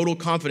with total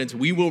confidence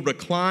we will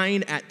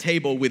recline at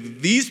table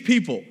with these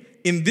people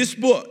in this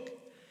book.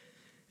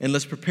 And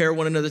let's prepare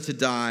one another to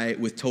die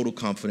with total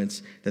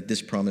confidence that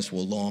this promise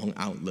will long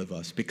outlive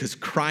us, because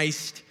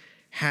Christ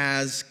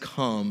has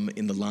come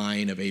in the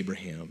line of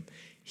Abraham.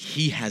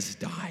 He has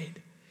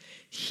died.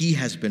 He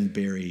has been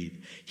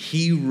buried.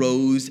 He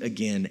rose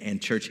again.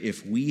 And church,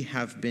 if we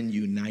have been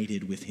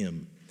united with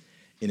him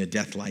in a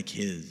death like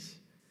his,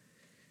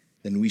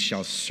 then we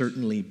shall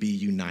certainly be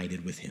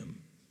united with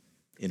him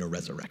in a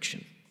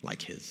resurrection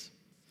like his.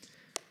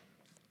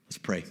 Let's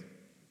pray.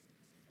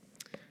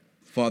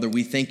 Father,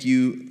 we thank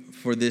you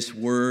for this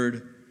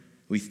word.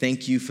 We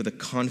thank you for the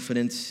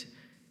confidence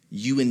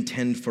you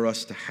intend for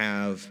us to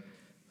have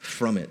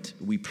from it.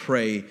 We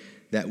pray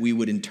that we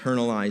would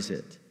internalize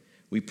it.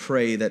 We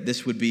pray that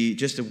this would be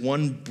just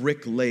one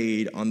brick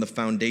laid on the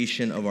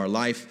foundation of our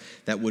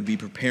life that would be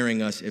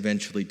preparing us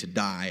eventually to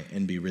die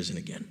and be risen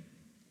again.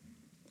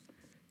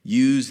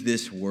 Use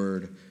this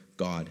word,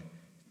 God,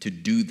 to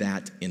do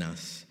that in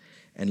us,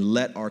 and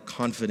let our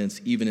confidence,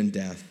 even in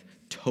death,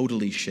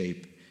 totally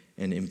shape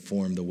and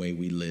inform the way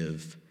we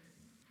live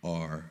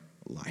our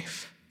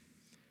life.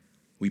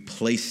 We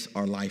place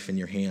our life in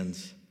your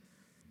hands.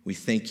 We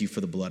thank you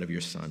for the blood of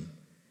your Son,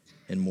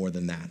 and more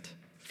than that,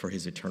 for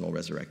his eternal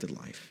resurrected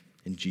life.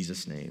 In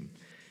Jesus' name,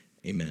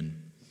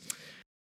 amen.